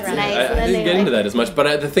 the no, ropes it's around nice. it. I And then didn't they, get like- into that as much,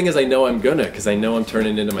 but the thing is, I know I'm gonna because I know I'm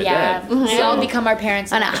turning into my Yeah, dad. we all become our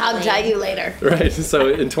parents. And I'll eventually. tell you later. Right. So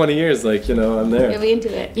in 20 years, like I'm You'll there. be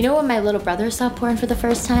into it. You know when my little brother saw porn for the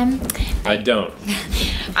first time? I don't.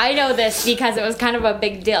 I know this because it was kind of a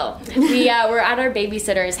big deal. We were at our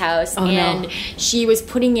babysitter's house, and she was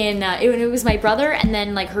putting in. It was my brother, and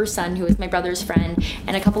then like her son, who was my brother's friend,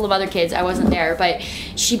 and a couple of other kids. I wasn't there, but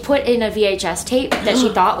she put in a VHS tape that she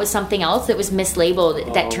thought was something else that was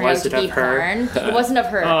mislabeled that turned out was to it be of her? porn. It wasn't of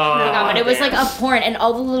her. But it was like a porn, and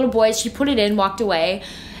all the little boys. She put it in, walked away.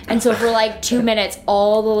 And so for like 2 minutes,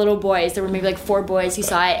 all the little boys, there were maybe like 4 boys who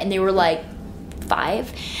saw it, and they were like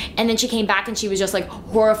 5. And then she came back and she was just like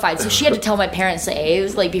horrified. So she had to tell my parents that it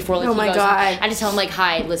was like before like Oh he my goes, God. I had to tell him like,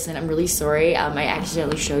 hi, listen, I'm really sorry. I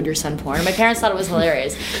accidentally showed your son porn. My parents thought it was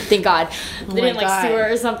hilarious. Thank God. They my didn't like God. sue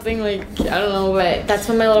her or something. Like, I don't know, but that's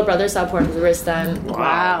when my little brother saw porn for the first time.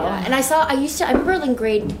 Wow. Yeah. And I remember in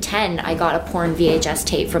grade 10, I got a porn VHS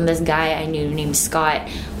tape from this guy I knew named Scott.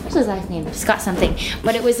 What's his last name? Scott something.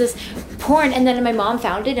 But it was this porn, and then my mom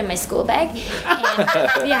found it in my school bag.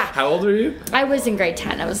 And, yeah. How old are you? I was in grade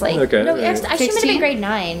 10. I was like, Okay. no, actually, I should have been 16? in grade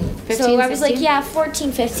 9. 15, so I was like, 16? yeah,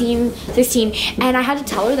 14, 15, 16. And I had to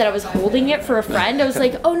tell her that I was holding it for a friend. I was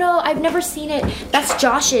like, oh no, I've never seen it. That's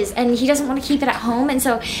Josh's, and he doesn't want to keep it at home. And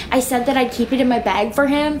so I said that I'd keep it in my bag for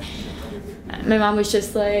him. My mom was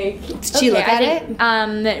just like, Did she look at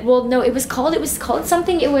it? Well, no, it was called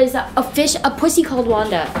something. It was a pussy called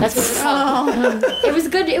Wanda. That's what it was called. It was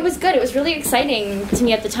good. It was good. It was really exciting to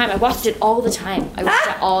me at the time. I watched it all the time. I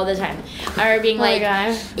remember being like,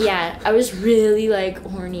 God. yeah, I was really like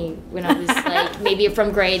horny when I was like maybe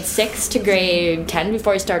from grade 6 to grade 10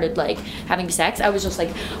 before I started like having sex. I was just like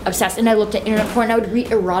obsessed, and I looked at internet porn. I would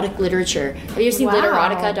read erotic literature. Have you ever seen Wow.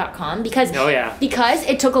 literotica.com? Because Oh, yeah. because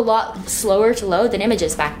it took a lot slower to load than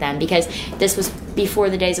images back then, because this was before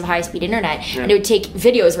the days of high-speed internet, and it would take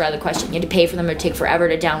videos were out of the question. You had to pay for them. It would take forever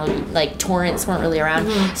to download. Like torrents weren't really around,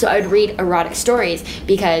 so I would read erotic stories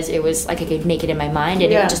because it was like I could make it in my mind,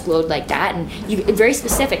 and it Yeah. would just load like that. And very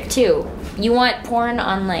specific too. You want porn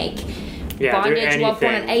on like Yeah, bondage, love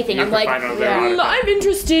porn, and anything. You I'm can like, find it on erotica. I'm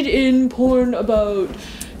interested in porn about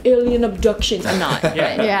alien abductions. I'm not.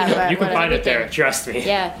 Yeah, but- Yeah, but you can whatever. find it there. Trust me.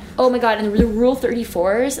 Yeah. Oh my god, and the Rule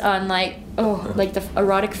 34s on like the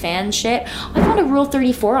erotic fan shit. I found a Rule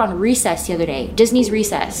 34 on Recess the other day. Disney's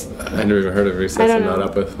Recess. I never even heard of Recess. I don't I'm not know.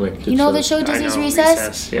 up with my kids. You know the shows. show I Disney's know,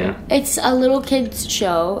 Recess? Yeah. It's a little kids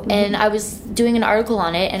show, and I was doing an article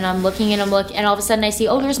on it, and I'm looking, and and all of a sudden I see,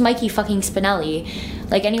 oh, there's Mikey fucking Spinelli.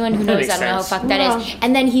 Like anyone who That knows, makes I don't know how sense. fuck that is.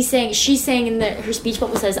 And then she's saying in her speech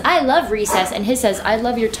bubble says, I love Recess, and his says, I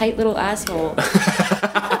love your tight little asshole.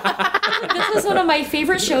 This was one of my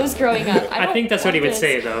favorite shows growing up. I think that's what he would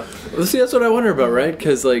say, though. Well, see, that's what I wonder about, right?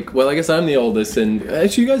 Because, like, well, I guess I'm the oldest, and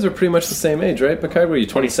actually, you guys are pretty much the same age, right? Picard, were you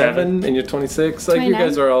 27 and you're 26? Like, you 29.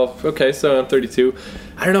 guys are all okay. So I'm 32.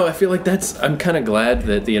 I don't know. I feel like I'm kind of glad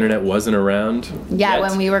that the internet wasn't around. Yeah, yet.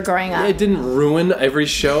 when we were growing up. It didn't ruin every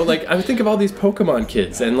show. Like, I think of all these Pokemon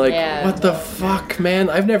kids, and like, Yeah. what the fuck, man?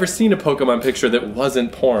 I've never seen a Pokemon picture that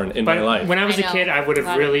wasn't porn in my But life. when I was I a know. kid, I would have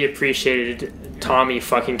Got really appreciated Tommy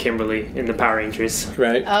fucking Kimberly in the Power Rangers.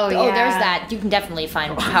 right? Oh, yeah. Oh, there's that. You can definitely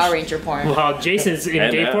find Power Ranger porn. Well, Jason's in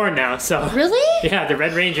And gay that. porn now, so Really? yeah, the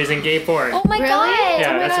Red Ranger's in gay porn. Oh my Really? god! Yeah,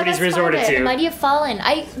 Oh my that's God, what he's let's resorted find it. to. Mighty have fallen. The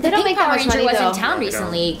don't pink make that Power much Ranger money, was though. in town No, they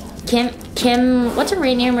recently. Kim, what's her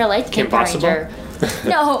name in real life? Kim Power Possible? Ranger.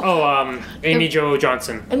 No. Oh, Amy Jo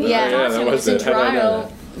Johnson. I mean, Yeah. Yeah, Johnson that was was in it. How'd I know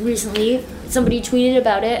Toronto recently. Somebody tweeted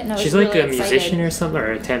about it, and I was She's really like a excited. musician or something,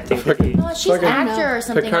 or attempting to be. Oh, she's an Fucking- actor or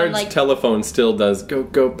something. Picard's on like telephone still does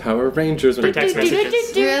go Power Rangers. When For text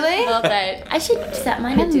messages. Really? Love that. I should set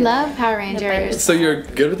mine I to do. love Power Rangers. So you're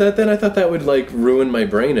good with that then? I thought that would like ruin my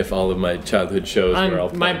brain if all of my childhood shows were all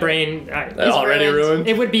My porn. brain already ruined.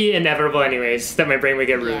 It would be inevitable, anyways, that my brain would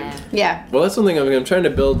get ruined. Yeah. Yeah. Well, that's something I'm trying to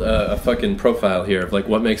build a fucking profile here of like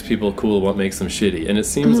what makes people cool, what makes them shitty, and it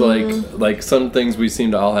seems like some things we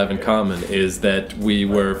seem to all have in common is that we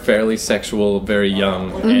were fairly sexual, very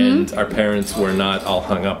young, and our parents were not all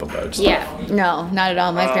hung up about stuff. Yeah, No, not at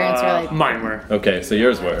all. My parents were like, Mine were. Okay, so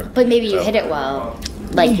yours were. but maybe you hit it well,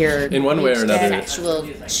 like your In one way or another. sexual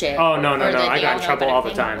shit. Oh, no, Or no. that I they got all in know trouble about all a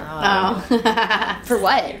the thing. time. oh. For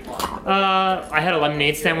what? I had a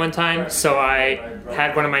lemonade stand one time, so I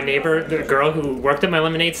had one of my the girl who worked at my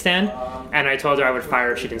lemonade stand, and I told her I would fire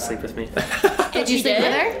her if she didn't sleep with me. Did you sleep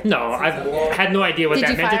with her? No, I had no idea what Did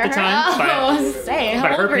that you meant at the fire time, Oh, say, how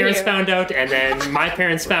but old her were parents you? found out, and then my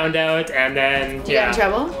parents found out, and then Did you get in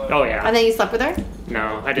trouble? Oh yeah. And then you slept with her?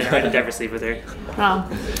 No, I didn't ever sleep with her. Oh.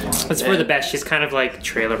 It's for the best. She's kind of like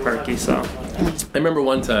trailer parky, so. I remember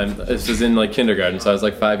one time, this was in like kindergarten, so I was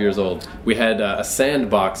like 5 years old. We had a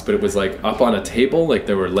sandbox, but it was like up on a table, like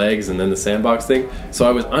there were legs and then the sandbox thing. So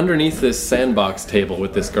I was underneath this sandbox table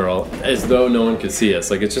with this girl, as though no one could see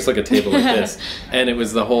us. Like it's just like a table like this. And it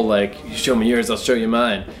was the whole like, you show me yours, I'll show you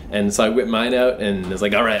mine. And so I whipped mine out and it was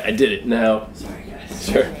like, all right, I did it. Now, sorry guys,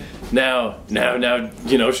 sure. Now,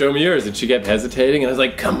 you know, show me yours. And she kept hesitating, and I was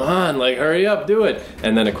like, come on, like, hurry up, do it.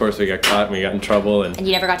 And then, of course, we got caught, and we got in trouble, and And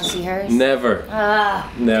you never got to see hers? never,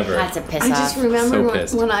 never. That's a piss I off. just remember So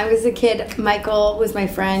pissed. when I was a kid, Michael was my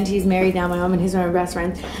friend. He's married now, my mom, and he's one of my best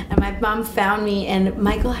friends. And my mom found me, and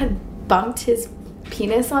Michael had bumped his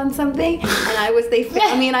penis on something, and they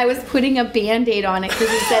found me, and I was putting a Band-Aid on it because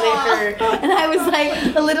he said it hurt. And I was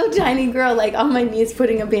like a little tiny girl, like on my knees,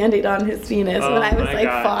 putting a Band-Aid on his penis when I was my like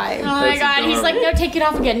God. 5. Oh my That's god, he's like, adorable. no, take it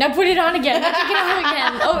off again. No, put it on again. No, take it off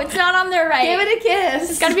again. Oh, it's not on there right. Give it a kiss.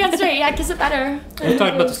 It's gotta be on straight. Yeah, kiss it better. We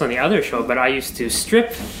talked about this on the other show, but I used to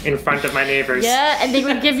strip in front of my neighbors. Yeah, and they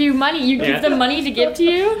would give you money. You Yeah. give them money to give to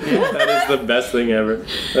you? That is the best thing ever.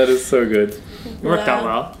 That is so good. It worked out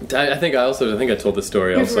well. I think I told the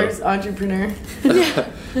story His also. word's entrepreneur.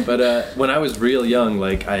 But when I was real young,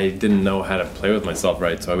 like I didn't know how to play with myself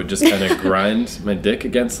right, so I would just kind of grind my dick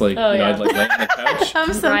against like Oh, yeah. I'd like lay on the couch. I'm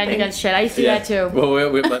Grind something. against shit. I used to do that too.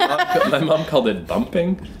 Well, my mom called it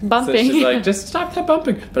bumping. Bumping. So she's like, just stop that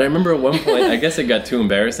bumping. But I remember at one point, I guess it got too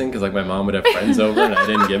embarrassing because like my mom would have friends over and I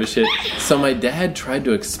didn't give a shit. So my dad tried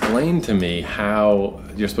to explain to me how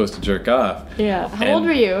you're supposed to jerk off. Yeah. How And, old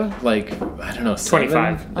were you? Like, I don't know,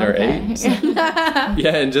 25. 7 or 8.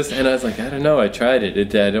 Yeah, and I was like, I don't know, I tried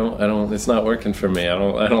it. I don't. It's not working for me. I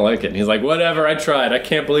don't like it. And he's like, whatever, I tried. I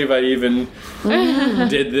can't believe I even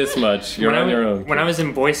did this much. You're on your own. When I was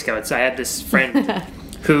in Boy Scouts, I had this friend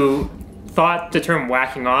who thought the term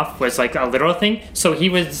whacking off was like a literal thing, so he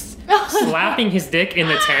was slapping his dick in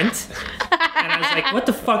the tent. And I was like, what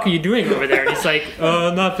the fuck are you doing over there? And he's like,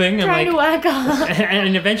 nothing. I'm Trying to like, whack off.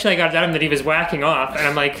 and eventually I got out of him that he was whacking off, and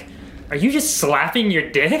I'm like, are you just slapping your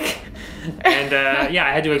dick? And yeah,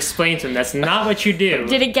 I had to explain to him that's not what you do.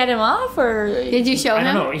 Did it get him off or? Did you show I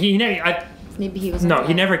him? don't know. He never. Maybe he was. No,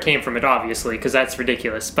 he never came from it, obviously, because that's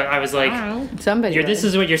ridiculous. But I was like, Somebody. this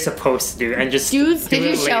is what you're supposed to do, and just Dudes, do did you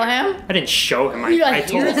it show later. him? I didn't show him. You're I like,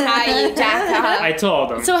 told here's him. how you jack off. I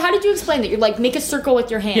told him. So how did you explain that? You're like, make a circle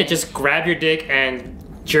with your hand. Yeah, just grab your dick and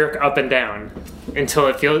jerk up and down until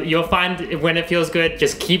it feels. You'll find when it feels good.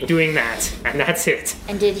 Just keep doing that, and that's it.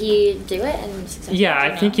 And did he do it? And successfully? Yeah, I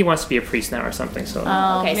Do you think know? he wants to be a priest now or something. So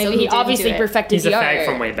Okay, maybe so he he didn't obviously do it. perfected he's a the fag art.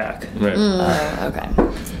 from way back. Right. Okay.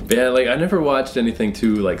 But yeah, like I never watched anything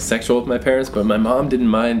too like sexual with my parents, but my mom didn't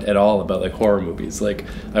mind at all about like horror movies. Like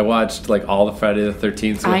I watched like all the Friday the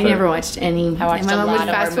 13th. I never watched any. I watched my a mom lot would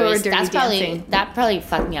of fast horror movies. forward Dirty Dancing. That probably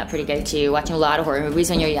fucked me up pretty good too. Watching a lot of horror movies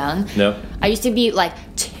when you're young. No. I used to be like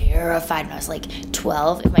terrified when I was like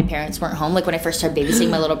 12 if my parents weren't home. Like when I first started babysitting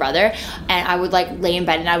my little brother, and I would like lay in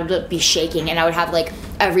bed and I would be shaking, and I would have like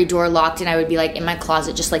every door locked, and I would be like in my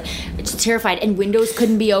closet just like just terrified, and windows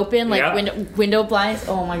couldn't be open, like Yeah. window blinds.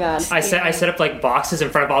 Oh my god. I set up like boxes in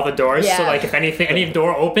front of all the doors, so Yeah. like if any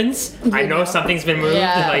door opens, I know something's been moved.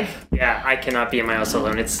 Yeah. Like I cannot be in my house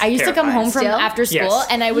alone. It's I used to come terrifying. home from Still? after school Yes.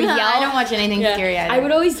 and I would yell. I don't watch anything Yeah. scary either. I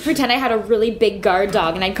would always pretend I had a really big guard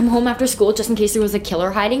dog, and I'd come home after school just in case there was a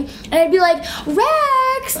killer hiding, and I'd be like,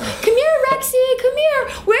 Rex, come here, Rexy, come here.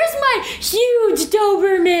 Where's my huge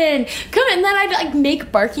Doberman? Come in. And then I'd like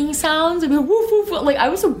make barking sounds and be like, woof, woof, woof. Like I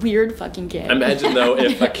was a weird fucking kid. Imagine though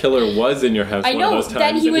if a killer was in your house I one know. of those Then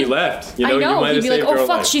times he and he would. left. You know, I know. you might He'd have be like, saved your "Oh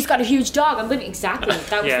fuck, life. she's got a huge dog." I'm like, exactly.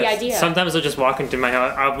 That was the idea. Sometimes I'll just walk into my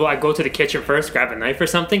house. I go to the kitchen first, grab a knife or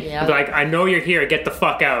something. Yeah. And be like, I know you're here. Get the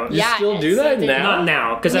fuck out. Yeah, still do so that did- now? Not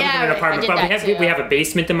now, because I live in Yeah, an right. apartment. I But did that we too. have a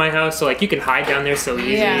basement in my house, so like you can hide down there so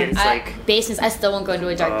easy. Yeah. It's like basements. I still won't go into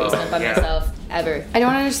a dark basement by yeah. myself ever. I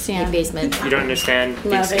don't understand. Basement. you don't understand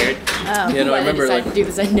being Love it. scared. Oh. You know, I Why they remember decided like to do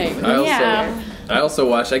this at night. I also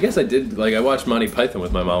watched. I guess I did. Like I watched Monty Python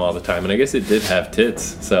with my mom all the time, and I guess it did have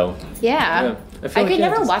tits. So Yeah. yeah, I feel could yeah,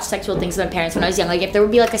 never just- watch sexual things with my parents when I was young. Like if there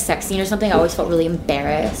would be like a sex scene or something, I always felt really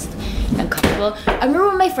embarrassed, uncomfortable. I remember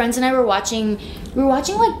when my friends and I were watching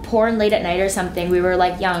like porn late at night or something. We were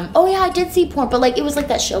like young. Oh yeah, I did see porn, but like it was like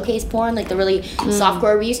that showcase porn, like the really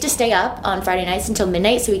softcore. We used to stay up on Friday nights until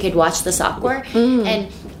midnight so we could watch the softcore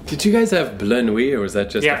and. Did you guys have Bleu Nuit, or was that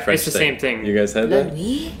just Yeah, a French it's the thing? same thing. You guys had that?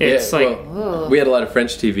 It's like we had a lot of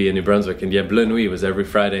French TV in New Brunswick, and Bleu Nuit was every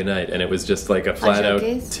Friday night, and it was just like a flat out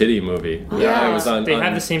showcase? titty movie. Yeah. it was on. They on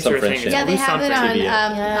have the same some sort of French thing. Yeah, channel. they have it on TV,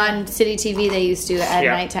 yeah. on City TV. They used to at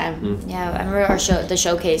Yeah. nighttime. Yeah, I remember our show, the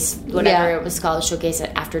showcase, whatever Yeah. it was called, showcase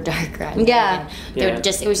at After Dark. Right? Yeah. They Yeah. were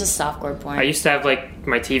just, it was just softcore porn. I used to have like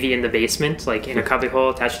my TV in the basement, like in a cubby hole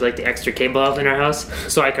attached to like the extra cable out in our house,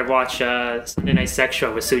 so I could watch Sunday Night Sex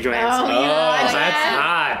Show with Sue Johansson. Oh, That's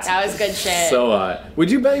hot. That was good shit. So hot. Would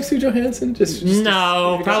you bang Sue Johansson? Just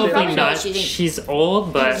No, probably Probably not. not. She's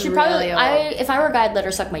old, but She probably, Really old. if I were a guy, I'd let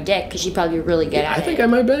her suck my dick because she'd probably be really good at I it. think I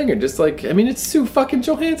might bang her. Just like, I mean, it's Sue fucking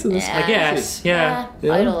Johansson. This Yeah. I guess, yeah.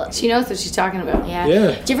 Yeah. Idol. She knows what she's talking about. Yeah. Yeah.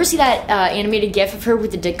 Did you ever see that animated GIF of her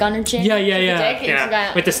with the dick on her chin? Yeah, With the dick, and she yeah.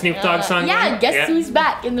 got- With the Snoop Dogg song. Yeah, going? guess Yeah. who's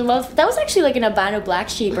back in the most? That was actually like an albino black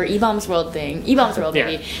sheep or E-Bomb's World thing. E-Bomb's World, Yeah.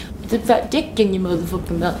 maybe. The fat dick in your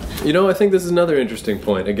motherfucking mouth. You know, I think this is another interesting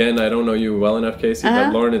point. Again, I don't know you well enough, Casey,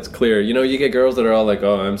 but Lauren, it's clear. You know, you get girls that are all like,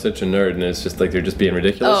 "Oh, I'm such a nerd," and it's just like they're just being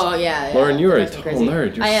ridiculous. Oh yeah. Lauren, you are a Drives me total crazy.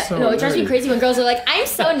 nerd. You're so no, it drives me nerdy. crazy when girls are like, "I'm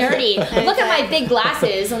so nerdy. Look at my big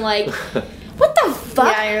glasses." I'm like, what the fuck?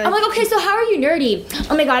 Yeah, you're I'm like- like, okay, so how are you nerdy?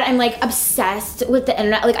 Oh my god, I'm like obsessed with the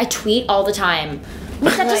internet. Like I tweet all the time.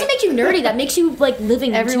 Like, that doesn't make you nerdy. That makes you like living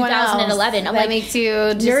in Everyone 2011. else, I'm that like, makes you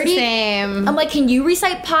just nerdy? the same. I'm like, can you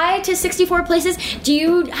recite pi to 64 places? Do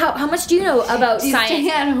you how much do you know about you science? stay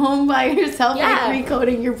at home by yourself, Yeah. like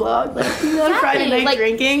recoding your blog, like on Friday night Like,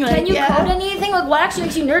 drinking. Like, can you yeah. code anything? Like, what actually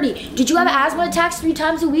makes you nerdy? Did you have asthma attacks 3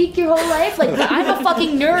 times a week your whole life? Like, I'm a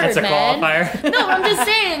fucking nerd, That's a man. qualifier. No, I'm just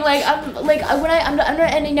saying. Like, I'm like when I'm not,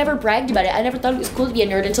 and I never bragged about it. I never thought it was cool to be a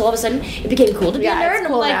nerd until all of a sudden it became cool to be Yeah, a nerd. it's And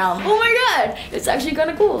I'm cool like, now. oh my god, it's actually kind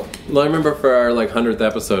of cool. Well, I remember for our like 100th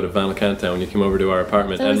episode of Final Countdown when you came over to our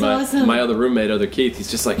apartment, That and was my awesome. my other roommate, other Keith, he's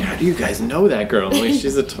just like, "How do you guys know that girl?" I'm like,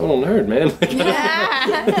 "She's a total nerd, man." Like,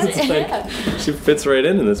 it's like she fits right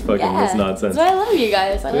in this fucking this nonsense. So I love you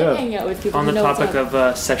guys. I Yeah. like hanging out with people. On who the know what's topic up.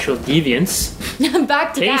 of sexual deviance,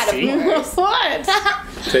 back to Casey. that, of course. What?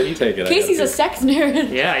 Take it. I Casey's got a sex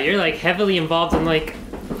nerd. yeah, you're like heavily involved in like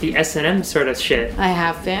the S&M sort of shit, I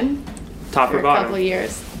have been top for or a couple bottom. of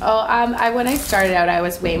years. When I started out, I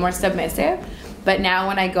was way more submissive. But now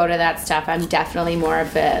when I go to that stuff, I'm definitely more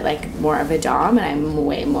of a dom, and I'm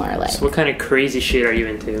way more like. So what kind of crazy shit are you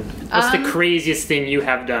into? What's the craziest thing you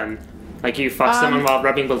have done? Like you fucked someone while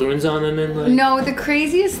rubbing balloons on them and like... No, the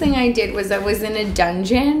craziest thing I did was I was in a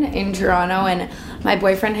dungeon in Toronto, and my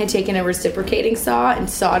boyfriend had taken a reciprocating saw and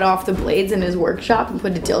sawed off the blades in his workshop and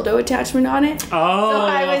put a dildo attachment on it. Oh,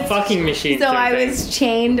 I was- fucking machine. So sort of I thing. was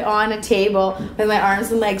chained on a table with my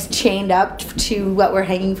arms and legs chained up to what were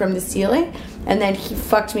hanging from the ceiling. And then he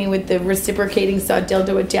fucked me with the reciprocating saw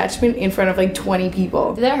dildo attachment in front of like 20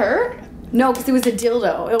 people. Did that hurt? No, because it was a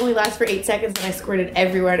dildo. It only lasts for 8 seconds, and I squirted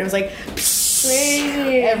everywhere. And it was like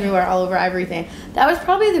everywhere, all over everything. That was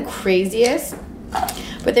probably the craziest.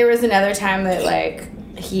 But there was another time that like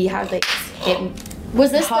he had like hidden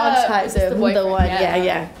Was this hodgepodge the of boyfriend? the one.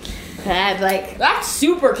 Yeah. And I had like That's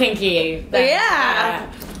super kinky.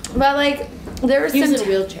 yeah. But like there was He was some in a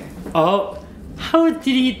wheelchair. Oh, how did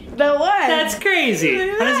he... the one. That's crazy.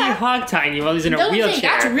 How does he hog tying you while he's in a Doesn't think wheelchair?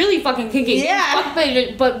 that's really fucking kinky.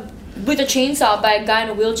 Yeah. But with a chainsaw by a guy in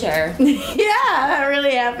a wheelchair. yeah, that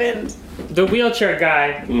really happened. The wheelchair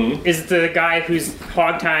guy is the guy who's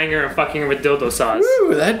hog tying her and fucking her with dildo saws.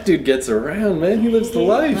 Ooh, that dude gets around, man. He lives the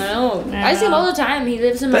life. I know. I see him all the time. He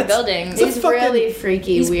lives in my That's- building. that's He's fucking- really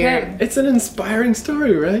freaky, He's weird. prim. It's an inspiring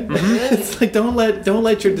story, right? it's like don't let your Don't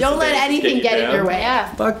let disabilities anything you get in down. your way.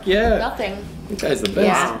 Yeah. Fuck yeah, Nothing. you guys the best.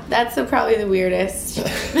 Yeah, that's probably the weirdest.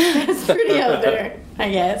 That's pretty out there, I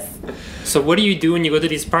guess. So what do you do when you go to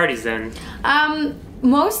these parties then?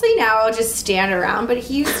 Mostly now I'll just stand around, but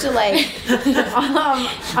he used to like.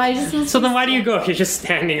 I just. So then why do you go if you're just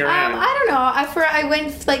standing around? I don't know. I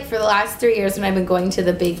went like for the last 3 years when I've been going to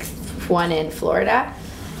the big one in Florida.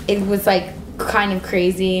 It was like kind of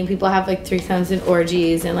crazy, and people have like threesomes and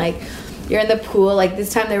orgies, and like you're in the pool. Like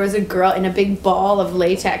this time there was a girl in a big ball of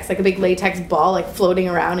latex, like a big latex ball, like floating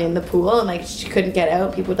around in the pool, and like she couldn't get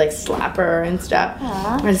out. People would like slap her and stuff.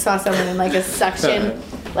 I saw someone in like a suction,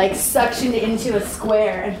 like suctioned into a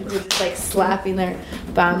square, and people were just like slapping their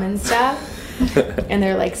bum and stuff. And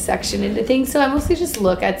they're like suctioned into things. So I mostly just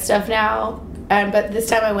look at stuff now. But this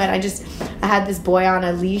time I went, I had this boy on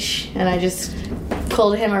a leash, and I just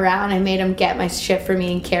pulled him around. I made him get my shit for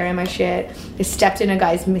me and carry my shit. I stepped in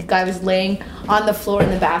guy was laying on the floor in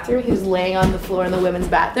the bathroom. He was laying on the floor in the women's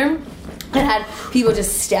bathroom. and had people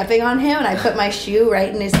just stepping on him, and I put my heel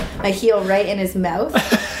right in his mouth,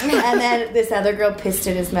 and then this other girl pissed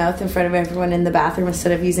in his mouth in front of everyone in the bathroom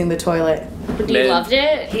instead of using the toilet. You Man. loved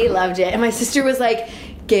it? He loved it, and my sister was like,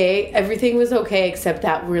 "Gay, everything was okay except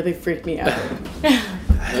that really freaked me out."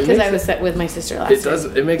 Because I was with my sister last It does.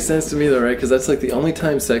 It makes sense to me though, right? Because that's like the only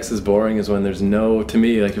time sex is boring is when there's no. To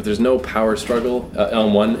me, like if there's no power struggle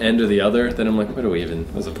on one end or the other, then I'm like, what are we even?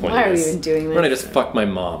 What's the point? Why of are we this? even doing When I this? just fuck my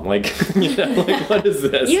mom, like, you know, like what is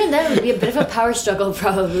this? Even then, it would be a bit of a power struggle,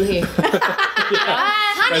 probably.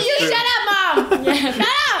 Honey, That's you true. shut up, Mom! Shut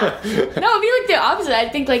up! No, it'd be like the opposite. I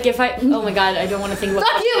think, like, if I. Oh my god, I don't want to think about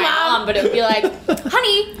Fuck you, my Mom! but it would be like,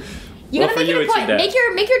 honey. You Well, gotta for make you, an it's your appointment.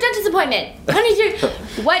 dad. Make your dentist appointment.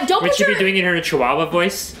 Honey, what? Don't Would put she your. be doing it in her Chihuahua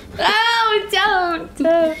voice? Oh, don't.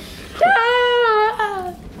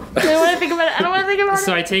 I don't want to think about it. I don't want to think about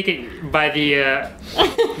So it. I take it by the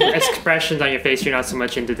expressions on your face, you're not so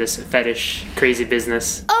much into this fetish crazy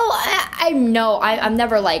business. Oh, I've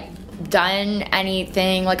never like done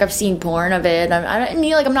anything. Like I've seen porn of it.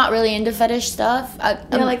 I'm not really into fetish stuff. I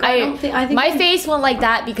think my face went like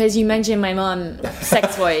that because you mentioned my mom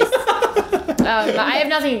sex toys. But I have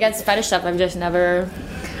nothing against fetish stuff. I've just never.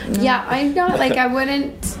 Yeah, I'm not like I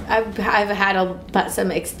wouldn't. I've had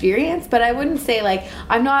some experience, but I wouldn't say like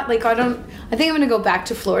I'm not like I don't. I think I'm gonna go back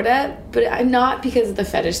to Florida, but I'm not because of the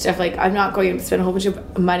fetish stuff. Like I'm not going to spend a whole bunch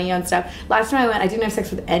of money on stuff. Last time I went, I didn't have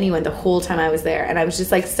sex with anyone the whole time I was there, and I was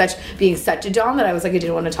just like being such a dom that I was like I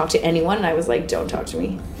didn't want to talk to anyone, and I was like, don't talk to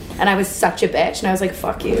me, and I was such a bitch, and I was like,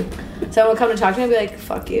 fuck you. Someone would come to talk to me, I'd be like,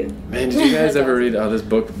 fuck you. Man, did you guys ever read? Oh, this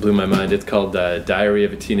book blew my mind. It's called Diary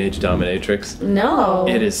of a Teenage Dominatrix. No.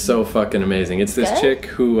 It is so fucking amazing. It's this Good? chick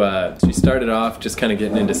who she started off just kind of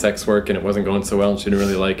getting into sex work and it wasn't going so well and she didn't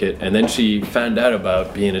really like it. And then she found out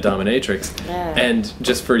about being a dominatrix. Yeah. And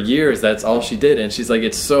just for years, that's all she did. And she's like,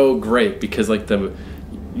 it's so great because like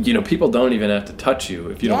people don't even have to touch you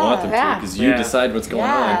if you don't want them to Yeah. because you Yeah. decide what's going on.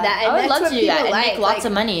 I would that's love what to do that people and make like, lots like-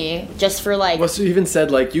 of money just for like. Well, she even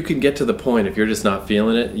said, like, you can get to the point if you're just not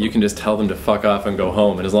feeling it, you can just tell them to fuck off and go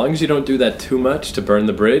home. And as long as you don't do that too much to burn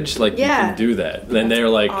the bridge, like, Yeah. you can do that. Then they're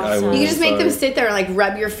like, I awesome. will. You can just make them sorry. sit there and like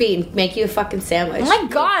rub your feet and make you a fucking sandwich. Oh my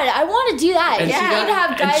god, I want to do that. And, You she need to have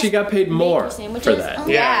got, guys and she got paid make more your for sandwiches. that. Oh,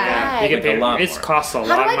 Yeah. You get Like a paid. lot It's more. costs a How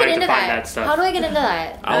lot do of I get money to into find that? that stuff. How do I get into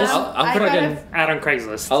that? I'll put it in. Add on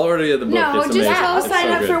Craigslist. I'll order you the book. No, it's just amazing. go It's sign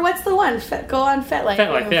so up good. for what's the one? Go on FetLife.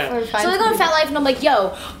 FetLife, yeah. So I go on FetLife and I'm like,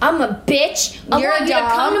 yo, I'm a bitch. I You're want a you to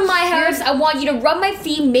come dom. to my house. I want you to rub my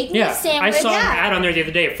feet, make me Yeah, a sandwich. I saw an Yeah. ad on there the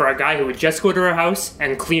other day for a guy who would just go to her house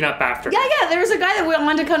and clean up after. Yeah. There was a guy that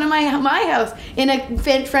wanted to come to my house in a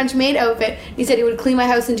French maid outfit. He said he would clean my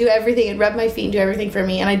house and do everything and rub my feet and do everything for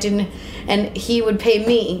me, and I didn't. And he would pay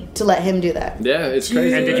me to let him do that. Yeah, it's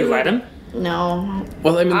crazy. And did you let him? No,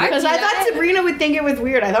 Well, I mean, because I do thought that. Sabrina would think it was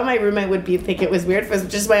weird. I thought my roommate would think it was weird if it was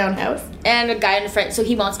just my own house. And a guy in a French, so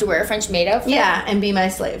he wants to wear a French maid outfit. Yeah, and be my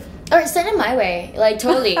slave. All right, send him my way. Like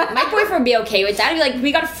totally, my boyfriend would be okay with that. He'd be like,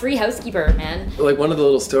 we got a free housekeeper, man. like one of the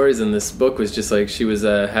little stories in this book was just like she was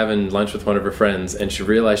having lunch with one of her friends and she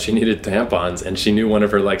realized she needed tampons and she knew one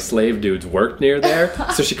of her like slave dudes worked near there,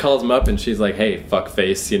 so she calls him up and she's like, hey, fuck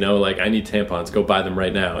face, like I need tampons, go buy them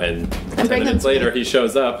right now. And 10 bring them minutes to me. later he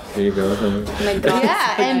shows up. Here you go. Oh my god.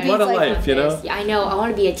 Yeah, and What a be like, life, you know? Yeah, I know. I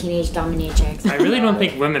want to be a teenage dominatrix. I really don't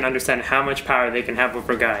think women understand how much power they can have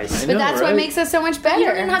over guys. But that's what right? makes us so much better. You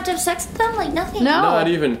don't even have to have sex with them, like nothing. No. Not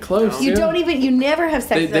even close. You yeah. don't even. You never have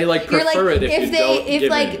sex. They- with they, them. like, You're prefer it if you don't if give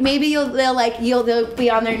like in. maybe they'll be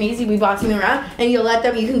on their knees, you'll be bossing them around, and you'll let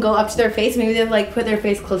them. You can go up to their face. Maybe they'll like put their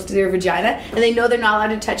face close to their vagina, and they know they're not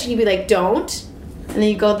allowed to touch it. And you'd be like, don't, and then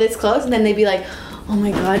you go this close, and then they'd be like, oh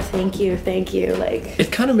my god, thank you. Like.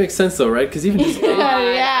 It kind of makes sense though, right? Because even just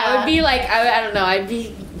Yeah, I would be like, I don't know. I'd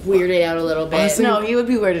be weirded out a little bit. Honestly, No, you would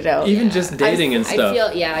be weirded out. even just dating and stuff.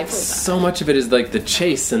 I feel So much of it is like the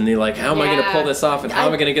chase and the like, how am I going to Yeah. pull this off and how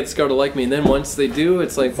am I going to get this girl to like me? And then once they do,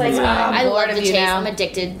 it's like, like, nah. I bored love of the you chase. now. I'm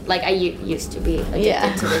addicted. Like I used to be addicted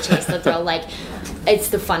Yeah. to the chase, the thrill. Like it's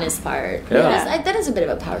the funnest part. Yeah. That is a bit of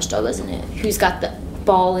a power struggle, isn't it? Who's got the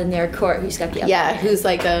ball in their court? Who's got the upper Yeah, hand? who's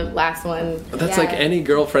like the last one? That's Yeah. like any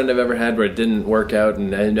girlfriend I've ever had where it didn't work out,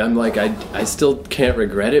 and I'm like, I still can't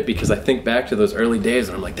regret it because I think back to those early days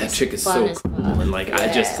and I'm like, that chick is fun so as cool, fuck. and like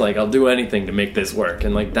I just like I'll do anything to make this work,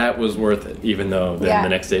 and like that was worth it, even though then Yeah. the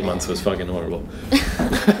next 8 months was fucking horrible.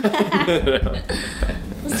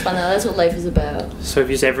 It's fun though. That's what life is about. So have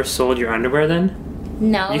you ever sold your underwear then?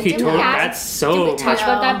 No, You could didn't we totally. ask- That's so Did we talk much.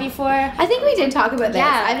 about that before? I think we did talk about this.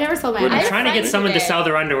 Yeah. I've never sold my We're I'm I underwear. trying to friends get someone to did. sell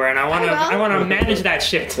their underwear, and I want to manage that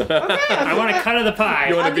shit. I want a cut of the pie.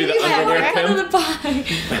 You want I'll to be give the you my underwear underwear. pimp? the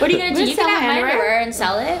pie. What are you gonna do? We'll You sell can have my my underwear. underwear and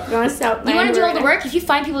sell it. You want to sell my You want to do all the underwear? work? If you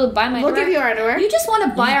find people to buy my We'll underwear, give you our underwear. You just want to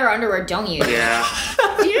buy our underwear, don't you? Yeah.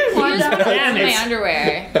 You just want You just want to that. Damn use it. my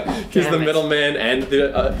underwear. He's Damn the it. middleman and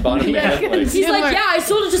the bottom Yeah. man. Like, He's like, Consumer. yeah, I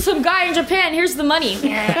sold it to some guy in Japan. Here's the money.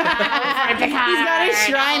 He's got a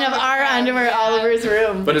shrine of our underwear all over his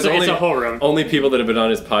room. but it's It's only a whole room. Only people that have been on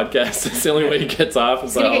his podcast. That's the only way he gets off.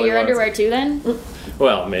 It's Gonna not get all he your wants. underwear too, then?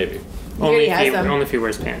 Well, maybe. Only has if, them. only if he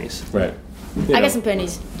wears panties. Right. You I know, got some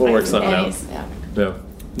pennies. We'll work something out. Panties, yeah. Yeah.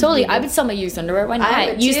 Totally, I would sell my used underwear. Why I not?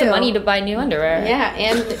 would Use the too. money to buy new underwear. Yeah,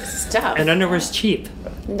 and stuff. And underwear's cheap.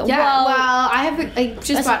 yeah, well, I have just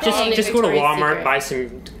That's bought the all thing. in Just go to Victoria's Walmart, Secret. buy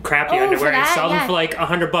some crappy Oh, for underwear, and that, sell them yeah. for like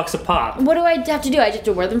 $100 a pop. what do I have to do? I just have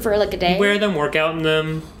to wear them for like a day. Wear them, work out in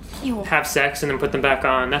them, Ew. have sex, and then put them back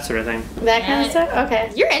on. That sort of thing. That kind of stuff?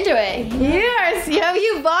 Okay. You're into it. Yes,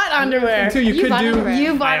 you bought underwear. So you You could bought do. underwear.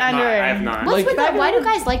 You I bought have not. underwear. I have not. What's Like- with that? Why do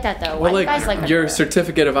guys like that though? Why Well, do guys like your underwear?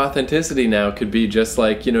 certificate of authenticity now could be just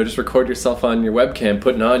like, just record yourself on your webcam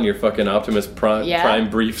putting on your fucking Optimus Prime, Yeah. Prime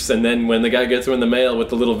briefs, and then when the guy gets them in the mail with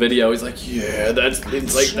the little video, he's like, yeah,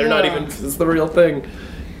 it's like they're not true. even, it's the real thing.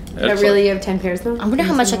 Oh, It's really? like- You have 10 pairs though? I wonder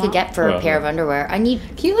how much I could get for a Well, pair of underwear. I need.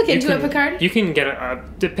 Can you look into You it, Picard? You can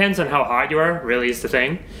get depends on how hot you are, really is the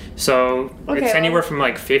thing. So Okay, it's well- anywhere from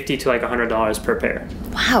like $50 to like $100 per pair.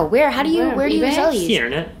 Wow, where? How do you? Where? Where do you eBay? sell It's the these?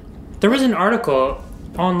 internet. There was an article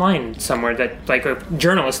online somewhere that like a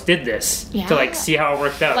journalist did this Yeah. to like see how it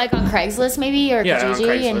worked out. Like on Craigslist, maybe, or Yeah, on Kijiji?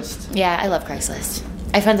 Craigslist. And, yeah, I love Craigslist.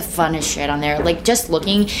 I find the funnest shit on there. Like just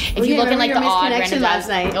looking, if you yeah, look in like the remember your odd misconnection random last jobs-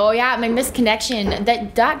 night. Oh yeah, my misconnection.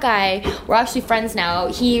 That guy, we're actually friends now.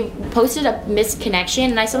 He posted a misconnection,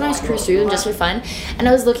 and I sometimes cruise through them just for fun. And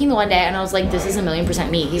I was looking the one day, and I was like, "This is 1,000,000%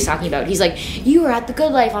 me." He's talking about. He's like, "You were at the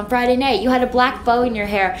Good Life on Friday night. You had a black bow in your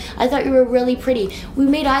hair. I thought you were really pretty. We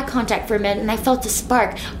made eye contact for a minute, and I felt a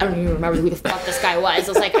spark. I don't even remember who the fuck this guy was.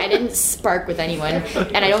 I was like, I didn't spark with anyone,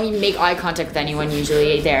 and I don't even make eye contact with anyone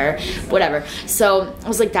usually there. Whatever. So I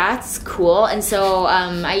was like, that's cool. And so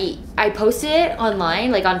I posted it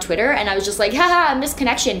online, like on Twitter, and I was just like, haha,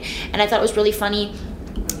 misconnection. And I thought it was really funny.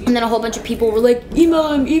 And then a whole bunch of people were like,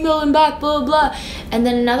 email him back, blah, blah, blah. And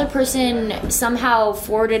then another person somehow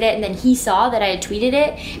forwarded it, and then he saw that I had tweeted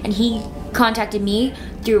it, and he contacted me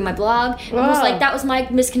through my blog and was Wow. like, that was my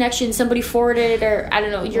misconnection. Somebody forwarded it, or I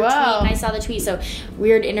don't know, your Wow. tweet, and I saw the tweet. So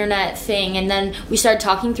weird internet thing. And then we started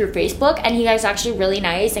talking through Facebook, and he guy's actually really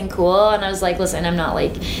nice and cool. And I was like, listen, I'm not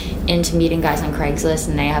like into meeting guys on Craigslist,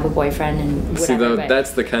 and I have a boyfriend and whatever. See, though, but-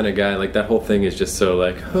 that's the kind of guy, like, that whole thing is just so,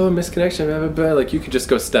 like, oh, misconnection, blah, blah, blah. Like, you could just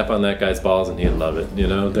go step on that guy's balls and he'd love it,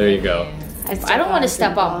 There you go. I don't want to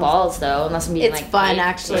step on balls though, unless I'm being It's like fun, paid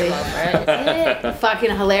actually. for it. Is it? Fucking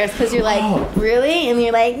hilarious because you're like, really? And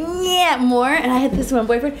you're like, yeah, more. And I had this one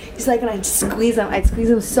boyfriend. He's like, and I'd squeeze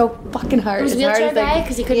him so fucking hard. It was as hard wheelchair as I guy could.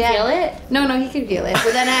 because he couldn't feel it. No, he could feel it.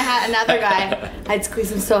 But then I had another guy. I'd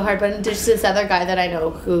squeeze him so hard, but there's this other guy that I know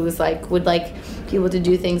who's like would like be able to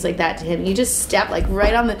do things like that to him. You just step like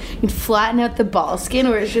right on you'd flatten out the ball skin,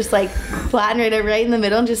 where it's just like flatten right in the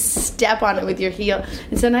middle, and just step on it with your heel.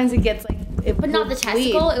 And sometimes it gets like, But not the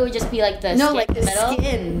testicle. It would just be like the No, skin like in the middle.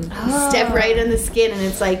 skin. Oh. Step right in the skin, and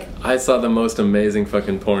it's like, I saw the most amazing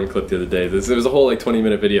fucking porn clip the other day. It was a whole like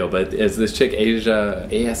 20-minute video, but it's this chick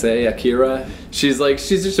Akira. She's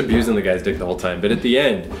just abusing the guy's dick the whole time. But at the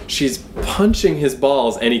end, she's punching his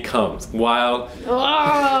balls and he comes while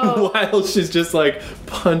oh. while she's just like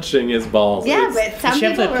punching his balls. Yeah, It's- but some Does she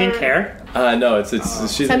have people the pink are, hair? no, it's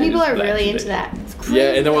she's some people are black. really into that.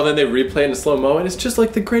 Yeah, and then they replay it in slow mo, and it's just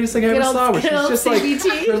like the greatest thing I ever Good old- saw. Where good she's old just like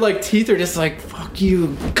CBT. her like teeth are just like fuck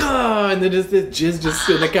you, God, and then just the jizz just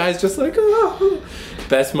and the guy's just like oh.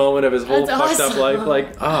 Best moment of his whole That's fucked up awesome. life,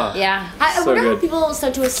 like Yeah, I So wonder how good. people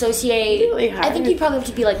start to associate. Really I think hard. you probably have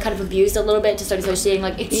to be like kind of abused a little bit to start associating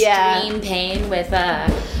like extreme Yeah. pain with.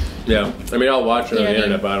 Yeah, I mean, I'll watch it You on know the what I mean?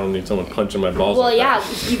 internet, but I don't need someone punching my balls. Well, like yeah,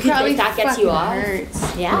 that. you could Probably if that gets fucking you off.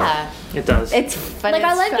 hurts. Yeah. It does. It's fun. Like, I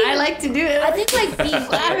it's like fun. being- I like to do it. I think like being That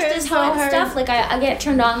waxed hurts is so hot and hard. stuff. Like I get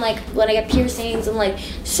turned on like when I get piercings and like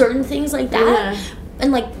certain things like that. Yeah.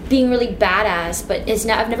 And like being really badass, but it's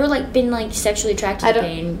not. I've never like been like sexually attracted I to don't.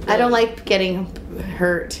 pain. I don't like getting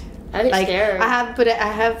hurt. I get Like scared. I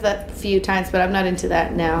have that few times, but I'm not into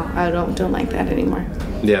that now. I don't like that anymore.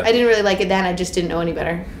 Yeah, I didn't really like it then. I just didn't know any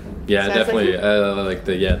better. Yeah, So I was like,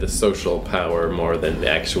 definitely. Like the social power more than the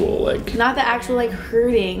actual like. not the actual like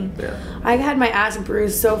hurting. Yeah. I had my ass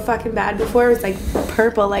bruised so fucking bad before. It was like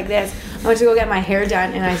purple like this. I went to go get my hair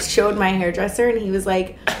done and I showed my hairdresser and he was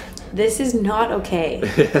like, "This is not okay."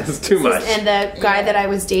 It's too much. And the guy that I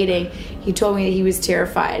was dating, he told me that he was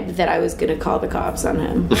terrified that I was gonna call the cops on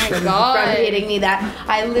him from hitting me. That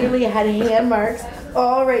I literally had hand marks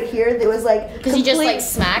all right here. There was like Because he just complete- like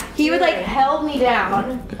smacked. He would like held me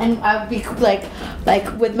down, and I'd be like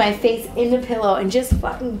with my face in the pillow and just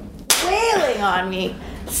fucking wailing on me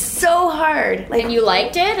so hard. Like And you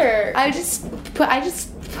liked it, or I just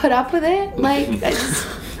put up with it. Like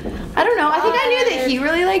I don't know. I think I knew that he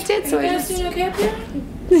really liked it, so I just okay up here?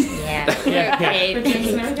 yeah, Yeah.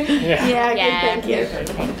 okay. yeah. Yeah. Good,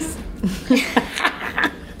 thank you. Thanks.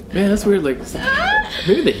 Man, that's weird. Like,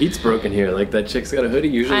 maybe the heat's broken here. Like, that chick's got a hoodie.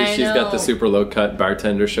 Usually I she's got the know. super low cut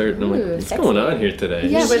bartender shirt. And I'm like, Ooh, what's sexy. going on here today?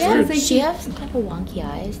 Yeah, but It's it's weird. like- She has some type of wonky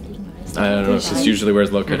eyes. Did you notice? I don't know. She just usually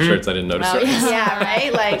wears low cut shirts. I didn't notice Oh, her. yeah. Yeah,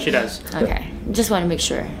 right. Like She does. Okay, just want to make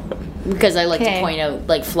sure because I like to Okay. point out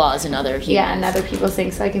like flaws in other humans. yeah, and other people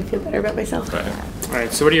think so I can feel better about myself. Right. All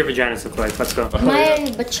right. So what do your vaginas look like? Let's go.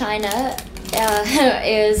 My vagina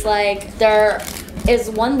is like there is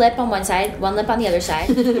one lip on one side, one lip on the other side.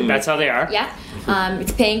 That's how they are. Yeah.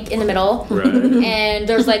 It's pink in the middle. Right. And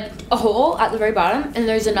there's like a hole at the very bottom, and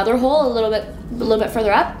there's another hole a little bit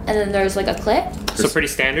further up, and then there's like a clit. So pretty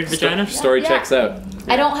standard vagina. Story Yeah. checks out.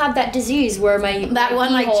 I don't have that disease where my That my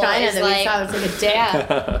one like pee-hole China is that we saw was like a dick,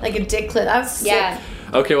 Yeah. like a dick clit. That was sick. Yeah.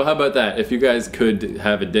 Okay, well, how about that? If you guys could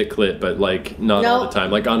have a dick clit, but like not all the Nope.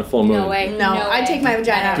 time, like on a full moon. No way. No, I'd way. take my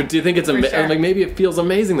vagina. But do you think it's For sure. like maybe it feels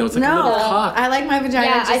amazing though? It's like a No, little cock. I like my vagina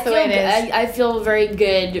Yeah, just I the feel way it is. I feel very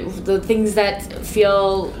good. The things that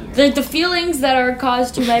feel the feelings that are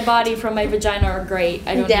caused to my body from my vagina are great.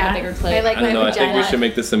 I don't Yeah, need a bigger clit. I like I don't my know. I think we vagina. should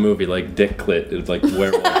make this a movie, like Dick Clit. It's like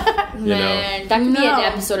werewolf. You know. Man, that could be No. an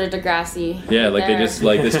episode of Degrassi. Yeah, like they There. just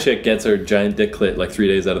like this chick gets her giant dick clit like 3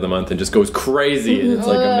 days out of the month and just goes crazy and it's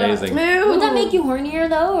like amazing. Ew. Would that make you hornier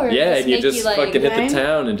though, or Yeah, and you make just like, fucking hit right? the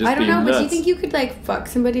town and just I don't be know, nuts. but do you think you could like fuck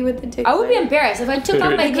somebody with the dick? I would be clit? embarrassed if I took off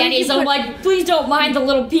my Like, panties. I'm like, please don't mind the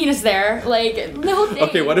little penis there. Like, no thing.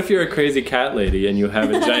 Okay, what if you're a crazy cat lady and you have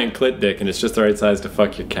a giant clit dick and it's just the right size to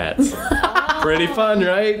fuck your cats? Pretty fun,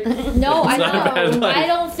 right? No, I not a bad know. life. I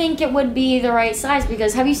don't think it would be the right size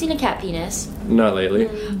because have you seen a cat penis? Not lately.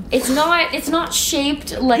 It's not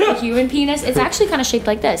shaped like a human penis. It's actually kind of shaped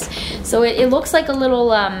like this. So it looks like a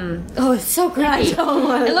little oh, it's so creepy. don't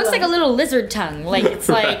wanna It looks look. like a little lizard tongue. Like it's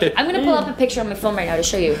like Right. I'm gonna pull up a picture on my phone right now to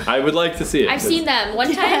show you. I would like to see it. I've seen them.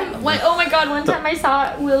 One time, oh my god, one time I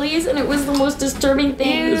saw Willie's and it was the most disturbing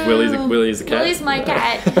thing. Is Willie's a cat? Willie's my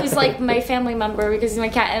cat. He's like my family member because he's my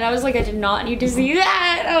cat, and I was like, I did not need to see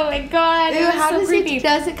that. Oh my god, Ew, it was how so does creepy.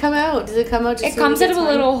 it come out? Does it come out? Just It comes out of a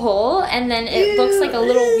little hole, and then it looks like a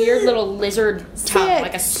little weird little lizard tongue, Sick.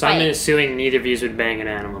 like a So I'm spike. assuming neither of you would bang an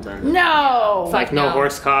animal then. No. Like no no.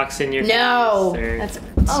 horse cocks in your No. face or- That's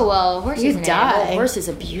Oh well, horse You is an animal. die. Horse is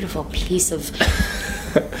a beautiful piece of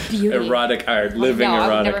beauty. Erotic art, living no, I would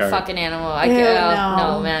erotic never art. fuck an animal. I Ew, could, no.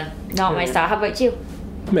 no man, not my style. How about you?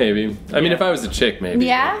 Maybe. I mean, if I was a chick, maybe.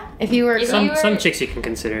 yeah. If you were If some you were- some chicks you can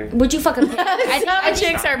consider. Would you fuck a pig? I think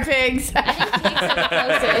chicks are pigs. pigs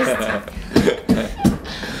are the closest.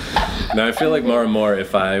 Now I feel like more and more,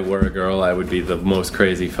 if I were a girl, I would be the most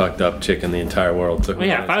crazy, fucked up chick in the entire world. So who Well,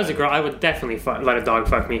 yeah, knows? if I was a girl, I would definitely let a dog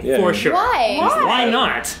fuck me Yeah. for sure. Why? Why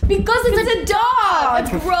not? Because it's a dog.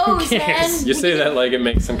 It's gross, cares? man. You say that like it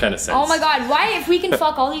makes some kind of sense. Oh my god, why if we can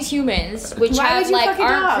fuck all these humans, which Why have would you like fuck a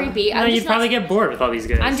aren't dog? creepy, No, I'm you'd just probably not, get bored with all these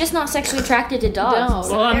guys. I'm just not sexually attracted to dogs.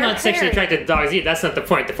 No. well, I'm They're not sexually hairy. attracted to dogs either. That's not the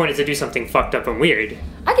point. The point is to do something fucked up and weird.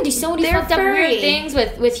 I could do so many They're fucked up weird furry. things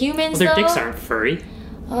with humans Well, their though. dicks aren't furry.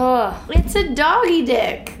 Oh. It's a doggy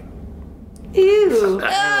dick. Ew. Okay,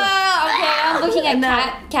 I'm looking at No.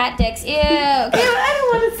 cat dicks. Ew. Ew, I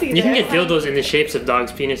don't want to see You can this. get dildos in the shapes of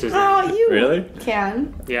dogs' penises. Oh, you Really?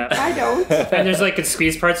 can. Yeah. I don't. And there's like a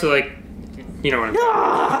squeeze part, so like, you know what I'm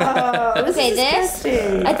Oh, this Okay, is this.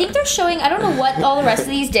 disgusting. I think they're showing. I don't know what all the rest of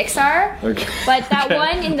these dicks are, Okay. but that Okay.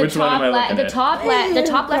 one in the Which one top, am I looking at? the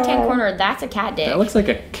top left-hand corner, that's a cat dick. That looks like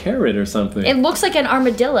a carrot or something. It looks like an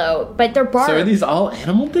armadillo, but they're barbed. So are these all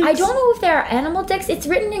animal dicks? I don't know if they're animal dicks. It's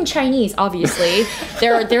written in Chinese, obviously.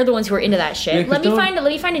 they're the ones who are into that shit. Yeah, 'cause let me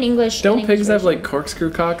don't- find an English. Don't an English pigs have version. like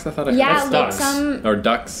corkscrew cocks? I thought I Yeah, That's like ducks. some. Or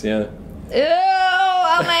ducks, yeah. Ew!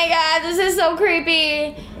 Oh my god, this is so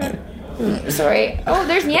creepy. Sorry. Oh,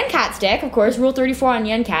 there's Nyan Cat's dick, of course. Rule 34 on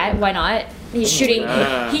Nyan Cat. Why not? He's shooting.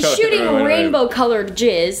 Ah. He's shooting Right. rainbow-colored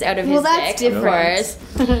jizz out of his Well, that's dick, different.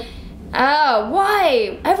 of course.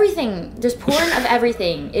 Why? Everything. There's porn of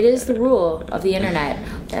everything. It is the rule of the internet.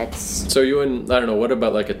 That's... So you wouldn't, I don't know, what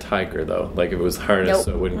about like a tiger though? Like if it was harnessed Nope.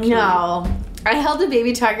 so it wouldn't kill you? No. I held a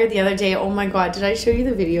baby tiger the other day. Oh my god, did I show you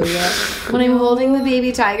the video yet? When I'm holding the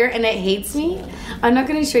baby tiger and it hates me. I'm not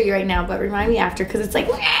going to show you right now, but remind me after because it's like,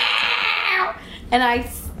 and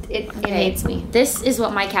it hates me. This is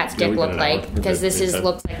what my cat's Yeah, dick we looked got it like out. because this Makes sense.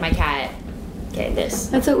 looks like my cat. Okay, this.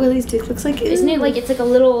 That's what Willie's dick looks like. Isn't it like, it's like a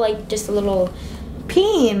little, like, just a little,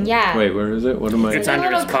 peen? yeah. Wait, where is it? What am I? It's A under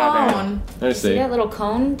little his paw there. cone. I See see. that little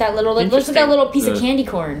cone? That little, like, looks like a Interesting. little piece of Yeah. candy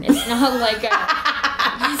corn. It's not like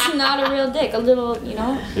it's not a real dick. A little, you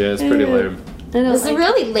know? Yeah, it's pretty lame. I don't It's like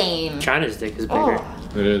really lame. China's dick is bigger. Oh.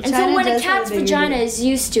 It is. And China so when a does have cat's a bigger vagina dick. is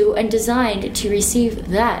used to and designed to receive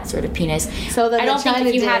that sort of penis, So then I don't the think China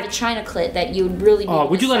if you dick- have a China clit that you would really be Oh, able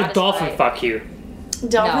would to you let a satisfy. dolphin fuck you?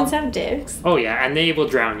 Dolphins No. have dicks. Oh yeah, and they will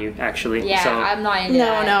drown you actually. Yeah, so, I'm not into No,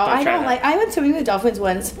 that. no, I try don't that. like. I went swimming with dolphins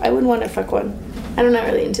once. I wouldn't want to fuck one. I'm not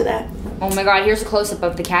really into that. Oh my god, here's a close up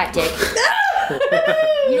of the cat dick.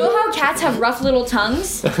 You know how cats have rough little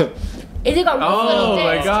tongues? They've got rough little Oh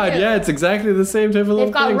dicks. my god, too. yeah, it's exactly the same type of little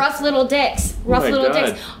They've got thing. rough little dicks. Rough my little God.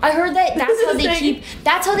 dicks. I heard that that's how they Interesting. keep.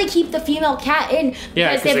 That's how they keep the female cat in.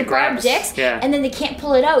 Yeah, because they 'cause have it barbed grabs. dicks, Yeah. and then they can't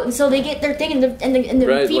pull it out, and so they get their thing, and the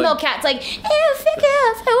Right, female like- cat's like, "Ew, fuck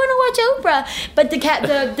off! I want to watch Oprah." But the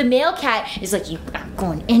cat, the male cat is like, "You, I'm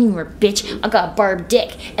going anywhere, bitch. I got a barbed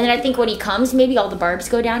dick." And then I think when he comes, maybe all the barbs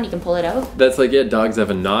go down. You can pull it out. That's like, yeah, dogs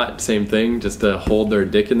have a knot, same thing, just to hold their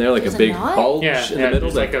dick in there, like There's a a big knot? bulge Yeah, in the middle.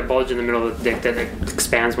 there's like a bulge in the middle of the dick that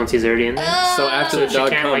expands once he's already in there. so after so the she dog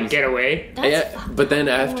can't comes, like get away. That's yeah, fucked but then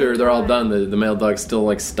after they're all done, the male dog's still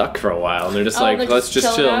like stuck for a while, and they're just Oh, like, they're let's just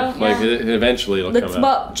just chilling chill. out, Like yeah. eventually it'll Let's come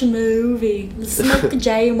out. watch a movie. Let's smoke a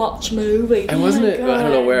J and watch a movie. And wasn't it? I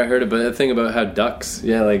don't know God. where I heard it, but a thing about how ducks,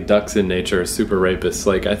 yeah, like ducks in nature are super rapists.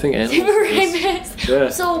 Like I think animals. Super just- rapist. Yeah.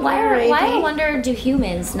 So why I wonder do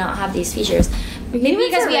humans not have these features? Maybe Humans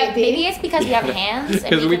because are we have rapey. maybe it's because we have hands. and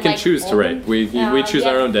Because we can like, choose to hold rape. them. We Yeah, choose yeah,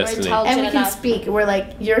 our own we're destiny. intelligent And we can enough. speak. We're like,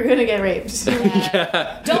 you're gonna get raped.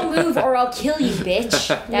 Yeah. Don't move or I'll kill you, bitch.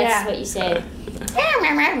 That's Yeah. what you say. Have you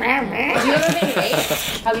ever been raped?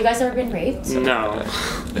 Have you guys ever been raped? No.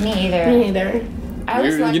 Me either. Me neither. I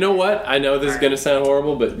always You wondered- know what? I know this is gonna sound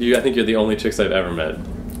horrible, but I think you're the only chicks I've ever met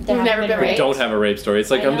That You've haven't never been raped? don't have a rape story. It's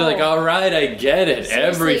like I I'm just like, know. all right, I get it.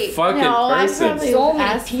 Every Seriously. fucking No, I person. probably So many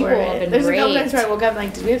asked people for have it. been There's a couple times raped. where I woke up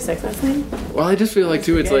like, did we have sex last night? Well, I just feel like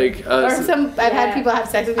too. It's like or some. I've Yeah. had people have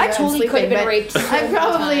sex with me. I when I'm totally could have sleeping, been but raped so I many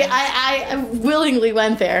probably. times. I willingly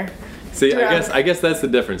went there. see. drunk. I guess that's the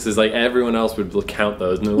difference. Is like everyone else would count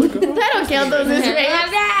those, and they're like, oh. I don't count those as rape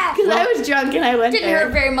because I was drunk and I went Didn't there.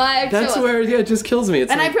 hurt very much. that's so- where it just kills me.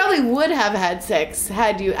 It's And I like, probably would have had sex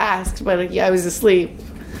had you asked, but like, I was asleep.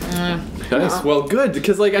 nice. Well, good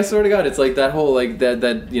because like I swear to God, it's like that whole like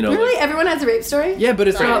that you know. like- Really, everyone has a rape story. yeah, but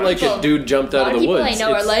it's Some not like people- a dude jumped A out lot of of the people woods. I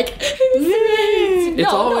know are It's- like,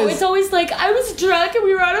 It's no, always- it's always like I was drunk and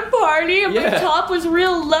we were at a party and my Yeah. top was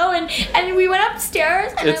real low and we went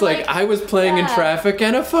upstairs and It's I'm like I was playing in yeah. traffic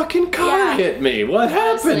and a fucking car Yeah. hit me. What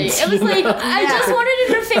Honestly, happened? it was like I Yeah. just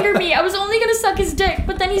wanted him to finger me. I was only gonna suck his dick,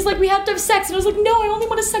 but then he's like, we have to have sex, and I was like, no, I only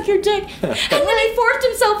want to suck your dick. And then he forced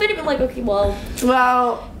himself into me. I'm like, okay, well,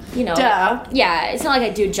 Well, you know, duh. yeah, it's not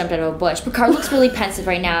like a dude jumped out of a bush. Picard looks really pensive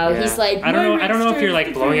right now. Yeah. He's like, I don't know. "My I don't know if rape you're story like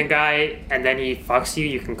is blowing a different." guy and then he fucks you.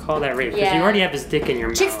 You can call that rape because Yeah. you already have his dick in your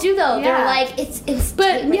mouth. Chicks do though. Yeah. They're like, it's.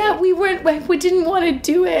 But yeah, we weren't. We didn't want to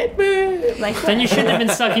do it. Like Then you shouldn't have been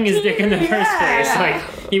sucking his dick in the first Yeah.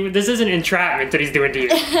 place. Like this isn't entrapment that he's doing to you.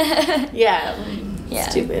 yeah, Yeah.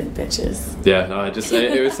 stupid bitches. Yeah, no,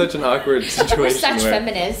 it was such an awkward situation. We're such where,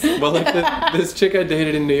 feminists. Well, like this chick I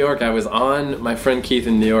dated in New York, I was on my friend Keith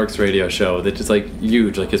in New York's radio show that is like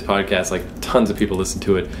huge, like his podcast, like tons of people listen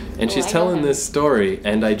to it, and she's I know telling him. this story,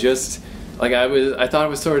 and I just. Like I thought it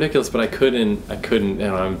was so ridiculous, but I couldn't. You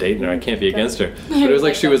know, I'm dating her. I can't be against her. But it was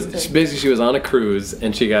like she was on a cruise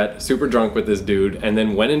and she got super drunk with this dude, and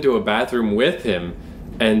then went into a bathroom with him,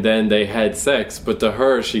 and then they had sex. But to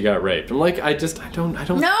her, she got raped. I'm like, I don't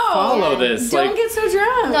No, follow this. Don't Like, get so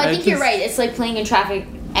drunk. No, I I think you're just- right. It's like playing in traffic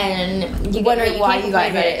and you Wondering why can't you got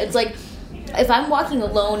complain about hit. it. It's like if I'm walking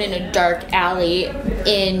alone in a dark alley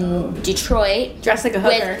in Detroit, Dressed like a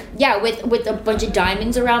hooker. with a bunch of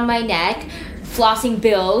diamonds around my neck, flossing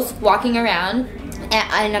bills, walking around,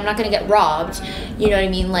 and I'm not gonna get robbed. You know what I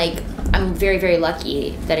mean? Like I'm very very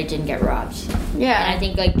lucky that I didn't get robbed. Yeah. And I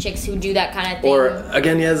think like chicks who do that kind of thing. or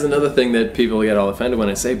again, yeah, there's another thing that people get all offended when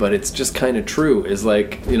I say, but it's just kind of true. Is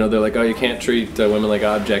like, you know, they're like, oh, you can't treat women like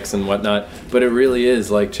objects and whatnot, but it really is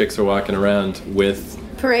like chicks are walking around with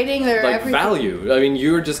parading their like everything. value. I mean,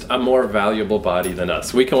 you're just a more valuable body than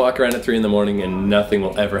us. We can walk around at 3 a.m. and nothing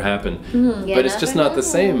will ever happen. Yeah, But it's just never not the know.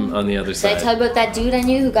 same on the other Did I tell side. you about that dude I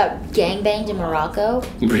knew who got gangbanged in Morocco?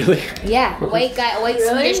 Really? Yeah, white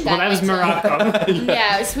Swedish guy. Well, that was went to- Morocco.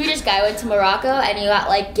 Yeah, a Swedish guy went to Morocco and he got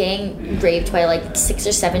like gang raped by like 6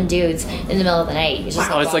 or 7 dudes in the middle of the night. He was just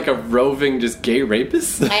Wow, it's like a roving, just gay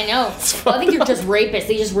rapist. I know. Well, I think they're just rapists.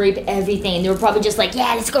 They just rape everything. They were probably just like,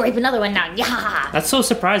 yeah, let's go rape another one now. Yeah. That's so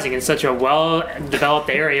surprising in such a well-developed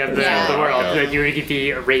area of the, Yeah. the world Yeah. that you would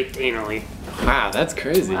be raped anally. Wow, that's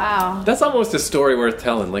crazy. Wow. That's almost a story worth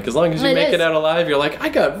telling. Like, as long as you It make is. it out alive, you're like, I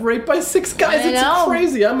got raped by 6 guys. I It's know.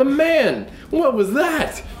 crazy. I'm a man. What was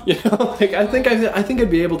that? You know, like I think I'd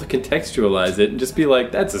be able to contextualize it and just be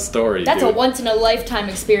like, that's a story. That's a dude. once in a lifetime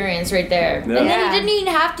experience right there. Yeah. And then Yeah. he didn't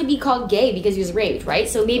even have to be called gay because he was raped, right?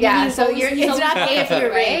 So maybe Yeah, he's so always- you're, he's it's not always gay if you're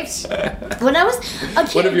right? raped. When I was a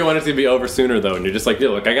kid, What if you wanted to be over sooner though, and you're just like, yeah,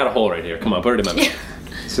 look, I got a hole right here. Come on, put it in my mouth.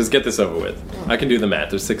 Let's just get this over with. I can do the math.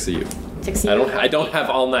 There's 6 of you. I don't have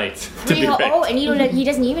all night to be raped. Oh, and he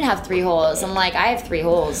doesn't even have 3 holes. I'm like, I have 3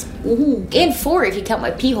 holes. And 4 if you count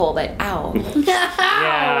my pee hole, but ow.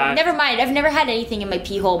 Yeah. Never mind. I've never had anything in my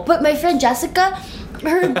pee hole. But my friend Jessica,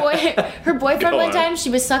 her boyfriend Go one on. time, she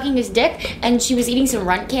was sucking his dick and she was eating some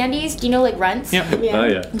runt candies. Do you know like runts? Yep. Oh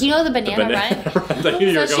yeah. Do you know the banana, runt? I knew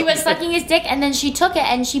you were So she going was sucking his dick, and then she took it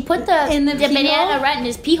and she put the In the pee banana hole? runt in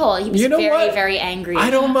his pee hole. He was You know very, what? very angry. I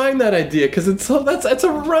don't mind that idea because it's a run.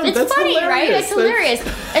 It's That's funny, right? hilarious. It's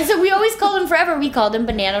hilarious. And so we always called him forever. We called him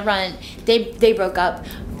Banana Runt. They broke up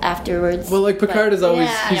afterwards. Well, like Picard But- is always.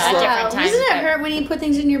 Yeah, He's at like, different times, Doesn't it but- hurt when you put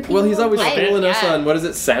things in your pee well, he's hole? always I- schooling us yeah. on what is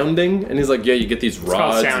it, sounding? And he's like, yeah, you get these called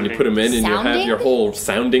rods and you sounding. put them in, and you have Sounding? your whole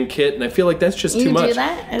sounding kit. And I feel like that's just You too do much.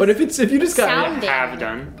 that? But if you just got Sounding. Have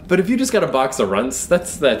done. but if you just got a box of runts,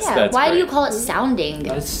 that's Yeah, why do great. you call it sounding?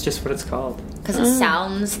 That's just what it's called. Because it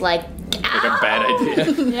sounds like. like a bad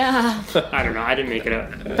idea? Yeah. I don't know. I didn't make it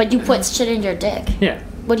up. But you put shit in your dick. Yeah.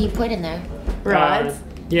 What do you put in there? Rods.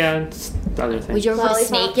 Yeah, it's other things. Would you ever put a Lollipops.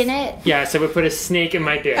 snake in it? Yeah, so we put a snake in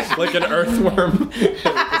my dick. Like an earthworm.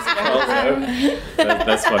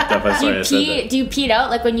 That's fucked up. I'm sorry I said that. Do you pee it out?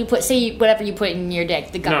 Like when you put, whatever you put in your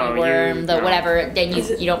dick, the gummy No, worm, the no. whatever, then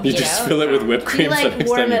you don't pee You it just out? fill it with whipped Do cream. you so like next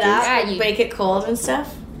warm time you it do- up Yeah, and you- make it cold and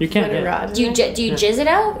stuff? You can. Put a Yeah. rod Do you in it? do you jizz it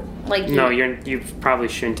out? Like No, you probably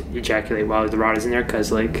shouldn't ejaculate while the rod is in there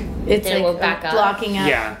because, like, It's Then like we'll back up. blocking out.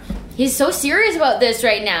 yeah. He's so serious about this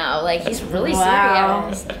right now. Like he's really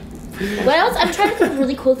Wow. serious. What else? I'm trying to think of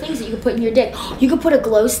really cool things that you could put in your dick. You could put a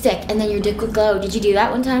glow stick and then your dick would glow. Did you do that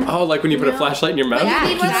one time? Oh, like when you put a No. flashlight in your mouth? Yeah.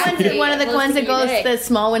 You need one, Exactly. one of the Those ones that in your goes, dick. the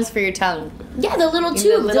small ones for your tongue. Yeah, the little The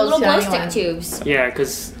tubes, the little little glow shiny stick one. tubes. Yeah,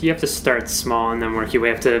 because you have to start small and then work your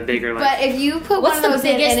way up to bigger, like, But if you put What's one the of those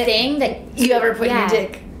in biggest and it- thing that you ever put in Yeah. your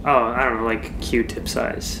dick? oh, I don't know, like Q-tip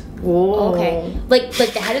size. Whoa. Okay, like the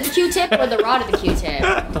head of the Q-tip or the rod of the Q-tip?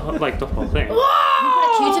 The whole thing. Put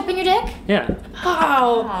a Q-tip in your dick? Yeah.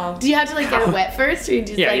 Wow. Do you have to like get it wet first, or you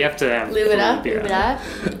just Yeah, like you have to have lube it up? Yeah. Lube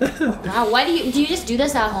it up? Wow, why do you just do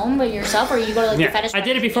this at home by yourself, or you go to like the Yeah, fetish? I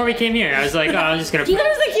did it before we came here. I was like, oh, I'm just gonna. He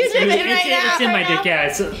There's a Q-tip in right now. It's in my right dick. now.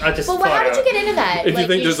 Yeah, I'll just. Well, pull how it did you out. get into that? If you Like,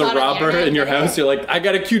 think there's saw a it on the robber internet, in your did it? house, you're like, I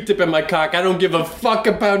got a Q-tip in my cock. I don't give a fuck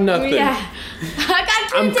about nothing. Yeah. I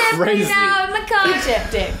got I'm Q-tip right crazy. now in my cock.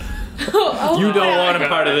 Q-tip dick. Oh, You don't my want a God.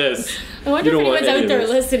 part of this. I wonder You if don't want anyone's any out of there this.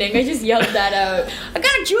 listening. I just yelled that out. I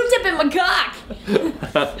got a Q-tip in my cock.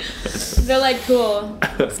 They're like, cool.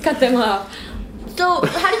 Let's cut them off. So,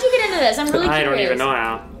 how did you get into this? I'm really curious. I don't even know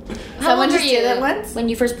how. How Someone old were just you did it once? when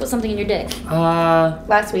you first put something in your dick?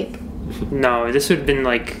 Last week. No, this would have been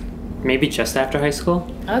like maybe just after high school.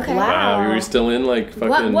 Okay. Wow. Wow, you were still in like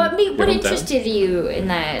fucking. What your hometown? interested you in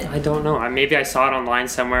that? I don't know. Maybe I saw it online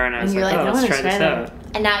somewhere and I was And you're like, like, oh, I let's wanna try this try that. out.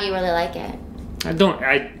 And now you really like it.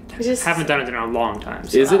 I just- haven't done it in a long time.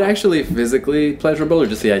 So Is it actually physically pleasurable, or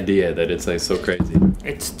just the idea that it's like so crazy?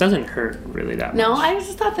 It doesn't hurt really that No, much. I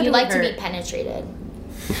just thought that You it like would to hurt. be penetrated.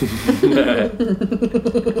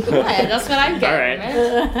 Well, Yeah, that's what I'm getting. All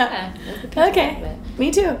right. Right? Okay.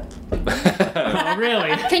 Me too. Oh, really?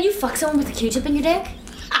 Can you fuck someone with a Q-tip in your dick?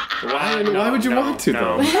 why would you want to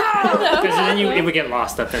though? Because then it would get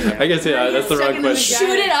lost up in there. I guess that's the Stuck wrong in the question.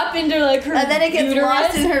 vagina. Shoot it up into like her And then it gets uterus.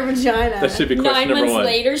 lost in her vagina. That should be 9 question number months one.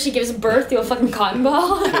 later, she gives birth to a fucking cotton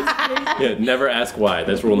ball. Yeah, never ask why.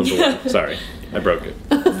 That's rule number one. Sorry, I broke it.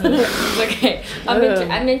 Okay,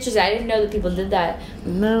 I'm interested. I didn't know that people did that,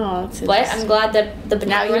 No, it's but I'm glad that the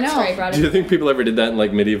Now you Brent know. story brought Do you it. think people ever did that in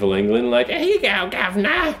like medieval England? Like, here you go,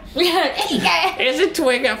 governor. Here's a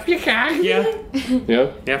twig up your car. Yeah,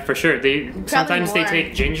 Yeah. yeah, for sure. They sometimes they more.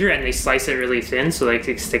 take ginger and they slice it really thin, so like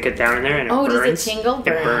they stick it down in there and it Oh, does it burns. tingle? It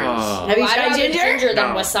Burn. burns. Oh. Have you I'd tried rather ginger? than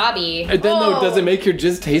No. wasabi. And then though, Oh. does it make your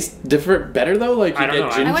jizz taste different, better though? Like you I don't get know.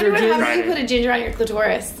 I ginger I wonder what jizz? happens if you Tried put a ginger on your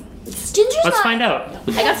clitoris. Ginger's Let's not. find out.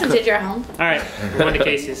 I got some ginger at home. All right, we're on to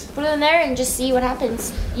Casey's. Put it in there and just see what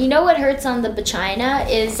happens. You know what hurts on the vagina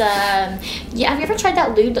is yeah. Have you ever tried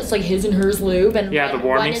that lube that's like his and hers lube and Yeah, the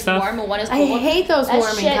warming one is stuff. warm and one is I cold? hate those That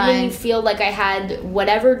warming shit made me times. feel like I had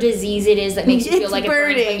whatever disease it is that makes you feel It's like it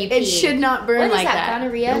burns when burning. you It pee. should not burn What is like that? that.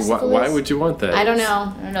 Gonorrhea? Why syphilis? would you want that? I don't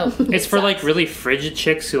know. I don't know. It's for like sucks. really frigid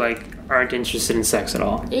chicks who like aren't interested in sex at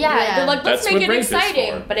all. Yeah, Yeah. they're like, let's That's make what it rape is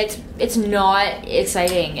exciting, for. but it's not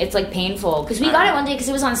exciting. It's like painful because we got it one day because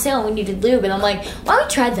it was on sale and we needed lube, and I'm like, why don't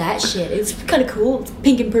we try that shit? It's kind of cool. It's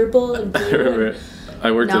pink and purple and I blue. remember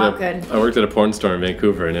I worked Not at a good. I worked at a porn store in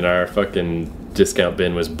Vancouver, and in our fucking discount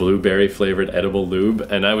bin was blueberry flavored edible lube,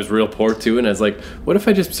 and I was real poor too, and I was like, what if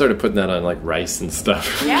I just started putting that on like rice and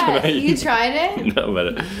stuff? Can Yeah, I you eat- tried it? No,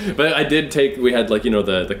 but I did take. We had like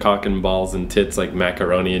the cock and balls and tits like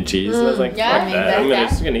macaroni and cheese. And I was like, Yeah, fuck I that. I'm bet.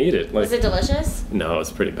 just gonna eat it. Like, Is it delicious? no,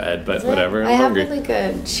 it's pretty bad, but it? whatever. I I'm have hungry. really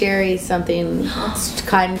good cherry something. It's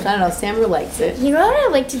kind. I don't know. Samra likes it. You know what I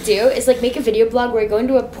like to do is like make a video blog where I go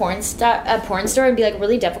into a porn store and be like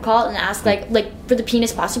really difficult and ask like for the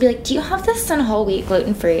penis pasta, be like, do you have this on whole wheat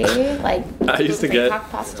gluten free? Like I used to gluten-free get cock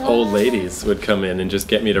pasta? old ladies would come in and just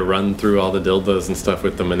get me to run through all the dildos and stuff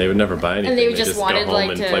with them, and they would never buy anything. they would They'd just go wanted, home like,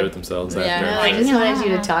 and to- play with themselves Yeah. after. I just wanted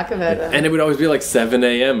you to talk about it. And it would always be like 7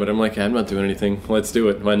 a.m., but I'm like, I'm not doing anything. Let's do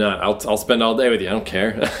it. Why not? I'll spend all day with you. I don't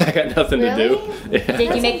care. I got nothing to do. Yeah.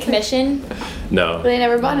 Did you make commission? No. They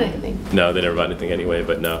never bought anything. No, they never bought anything anyway,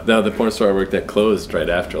 but no. No, the porn store I worked at closed right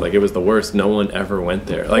after. Like, it was the worst. No one ever went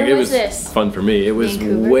there. Like, Where it was was this? fun for me. It was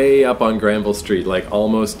Vancouver? way up on Granville Street, like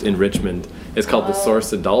almost in Richmond. It's called The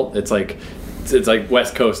Source Adult. It's like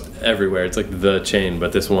West Coast everywhere. It's like the chain,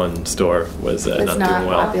 but this one store was It's not, not doing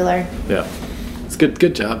well. popular. Yeah. It's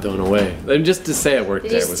good job though in a way. And just to say I worked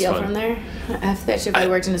Did there you was steal fun. from there? If I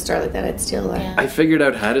worked in a store like that, I'd steal that. Yeah. I figured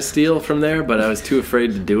out how to steal from there, but I was too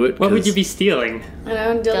afraid to do it. What would 'cause- you be stealing? I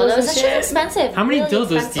don't know, dildos, Dildos? and That shit's shit. expensive. How many Really dildos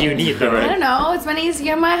do expensive. you need though? I Right? don't know. It's many as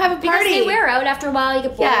you might have a Because party. they wear out after a while. You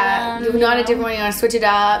get bored Yeah, of you them, want a know? different one. You want to switch it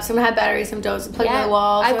up. Some had batteries, some don't. Plug in the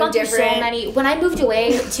wall. I've some gone through different. so many. When I moved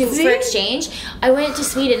away See? for exchange, I went to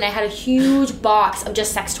Sweden. I had a huge box of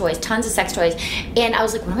just sex toys, tons of sex toys, and I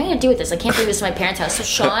was like, "What am I going to do with this? I can't bring this to my parents' house." So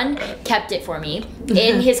Sean kept it for me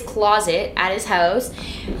in his closet at his house.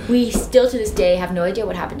 We still to this day have no idea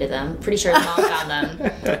what happened to them. Pretty sure his mom found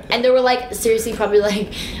them, and there were like seriously probably like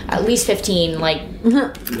at least 15. Like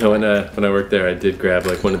No, when I worked there, I did grab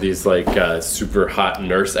like one of these like super hot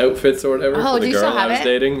nurse outfits or whatever Oh, for do the you girl still I have was it?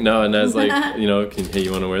 dating. No, and I was like, hey,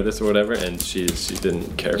 you want to wear this or whatever? And she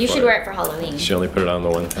didn't care. you for should it. wear it for Halloween. She only put it on the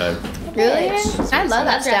one time. Really? Bitch. I love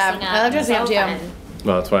that stuff. dressing up. I love dressing up So too. fun.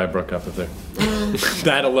 Well, that's why I broke up with her.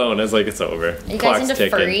 That alone, I was like, it's over. Are you Clock's guys into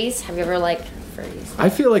ticking. furries? Have you ever like furries? I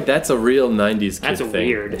feel like that's a real '90s kid That's thing.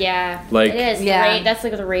 weird. Yeah, Like- it is. Yeah. That's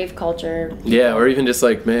like the rave culture. Yeah, or even just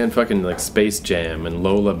like fucking like Space Jam and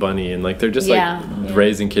Lola Bunny, and like they're just Yeah. like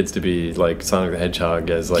raising kids to be like Sonic the Hedgehog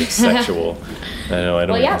as like sexual. I know. I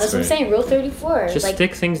don't. Well, yeah, think that's what I'm right. saying. Rule 34. Just like,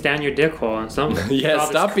 stick things down your dick hole and something. Yeah, All this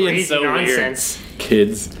stop being crazy so nonsense. weird,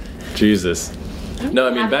 kids. Jesus. No,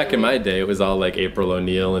 I mean have back to in my read. day, it was all like April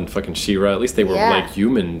O'Neil and fucking She-Ra. At least they were Yeah. like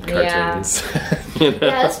human Yeah. cartoons. You know?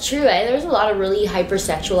 yeah, that's true. There's a lot of really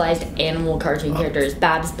hypersexualized animal cartoon characters.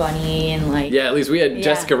 Babs Bunny and like. Yeah, at least we had Yeah.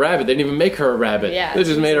 Jessica Rabbit. They didn't even make her a rabbit. Yeah, They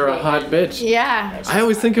just made her a she's hot bitch. Yeah. I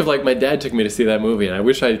always think of like my dad took me to see that movie, and I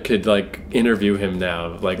wish I could like interview him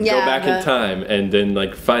now, like go Yeah, back in but- time and then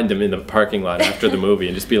like find him in the parking lot after the movie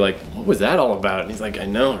and just be like, "What was that all about?" And he's like, "I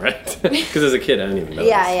know, right?" Because as a kid, I didn't even know.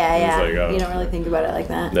 Yeah, this. yeah, It was yeah. like, oh. You don't really think about it like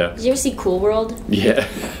that. Yeah, Did you ever see Cool World? yeah.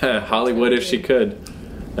 Hollywood if she could.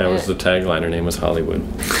 That was the tagline. Her name was Hollywood.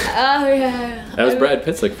 Oh yeah. That was Brad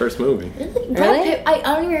Pitt's like first movie. Brad Pitt, I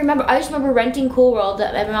don't even remember. I just remember renting Cool World.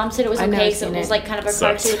 My mom said it was I've okay, never so it seen was it. like kind of a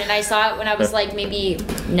Sucks. cartoon, and I saw it when I was like maybe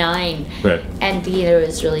 9, Right. and it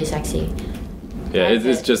was really sexy. Yeah, That's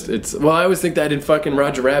it's it. just well, I always think that in fucking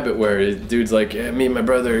Roger Rabbit, where dude's like, yeah, me and my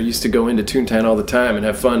brother used to go into Toontown all the time and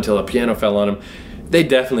have fun till a piano fell on him. They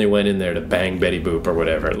definitely went in there to bang Betty Boop or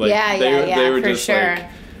whatever. Like, Yeah, they yeah, were for just sure. like,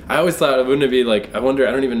 I always thought, wouldn't it be like, I wonder,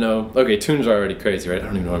 I don't even know. Okay, tunes are already crazy, right? I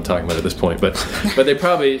don't even know what I'm talking about at this point. But they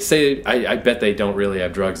probably say, I bet they don't really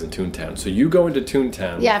have drugs in Toontown. So you go into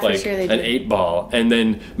Toontown Yeah, with for like sure they an do. 8-ball and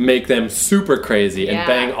then make them super crazy and Yeah.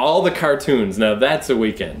 bang all the cartoons. Now that's a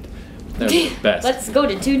weekend. That's the best. Let's go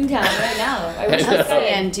to Toontown right now. I wish I know. could.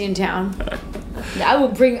 And Toontown. I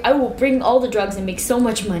will bring all the drugs and make so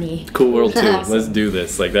much money. Cool World 2. Awesome. Let's do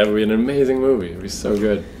this. Like, that would be an amazing movie. It would be so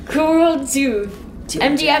good. Cool World 2.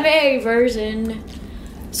 MDMA version.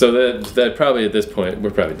 So that probably at this point, we're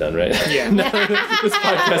probably done, right? Yeah. This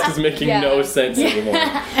podcast is making Yeah. no sense anymore.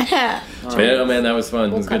 Man, oh man, that was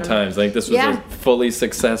fun. It was good times. Like, this was Yeah. a fully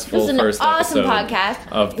successful This was an first awesome episode podcast.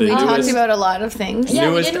 of the We talked newest, about a lot of things. Yeah,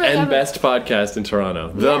 we newest didn't really and have a- best podcast in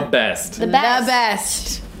Toronto. The best. The best. The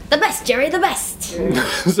best. The best, Jerry, the best.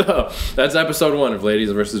 So, that's episode 1 of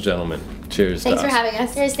Ladies versus Gentlemen. Cheers. Thanks to for us. having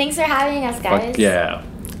us. Cheers, thanks for having us, guys. Fuck yeah.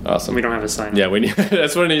 Awesome. We don't have a sign. Yeah,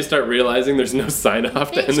 that's when you start realizing there's no sign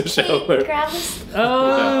off to end the show. Hey, grab this.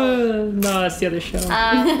 Oh, no, that's the other show.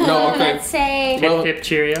 No, okay. Let's say Well- Hip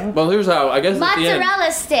cheerio. Well, here's how. I guess at the end,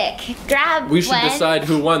 mozzarella stick. Grab we should one. decide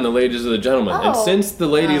who won, the ladies or the gentlemen. And Oh. since the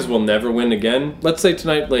ladies will never win again, let's say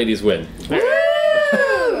tonight ladies win. We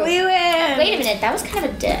win. Wait a minute, that was kind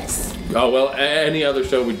of a diss. Oh well, any other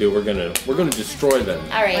show we do, we're gonna destroy them.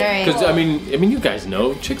 All right. All right. Because I mean, you guys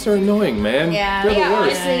know, chicks are annoying, man. Yeah. They're the Yeah,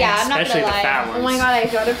 worst. honestly, yeah, I'm not Especially gonna the lie. fat ones. Oh my god, I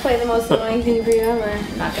gotta play the most annoying thing for you ever.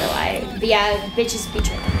 I'm not gonna lie. But yeah, bitches be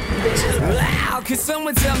tripping. Wow, can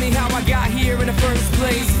someone tell me how I got here in the first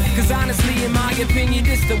place? Cause honestly, in my opinion,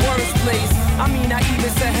 this the worst place. I mean, I even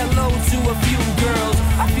said hello to a few girls.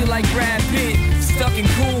 I feel like Brad Pitt, stuck in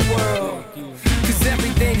Cool World. Cause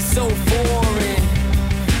everything's so foreign,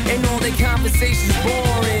 and all their conversations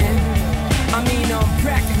boring. I mean, I'm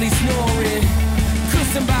practically snoring. Could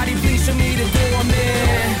somebody please show me the door,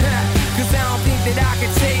 man? Cause I don't think that I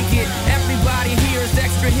can take it. Everybody here is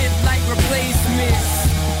extra hip like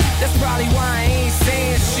replacements. That's probably why I ain't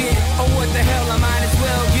saying shit. Oh, what the hell, I might as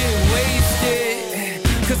well get wasted.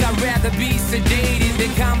 Cause I'd rather be sedated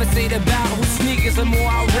than conversate about whose sneakers are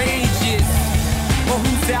more outrageous, or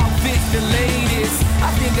whose outfit's the latest. I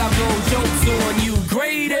think I'll blow jokes on you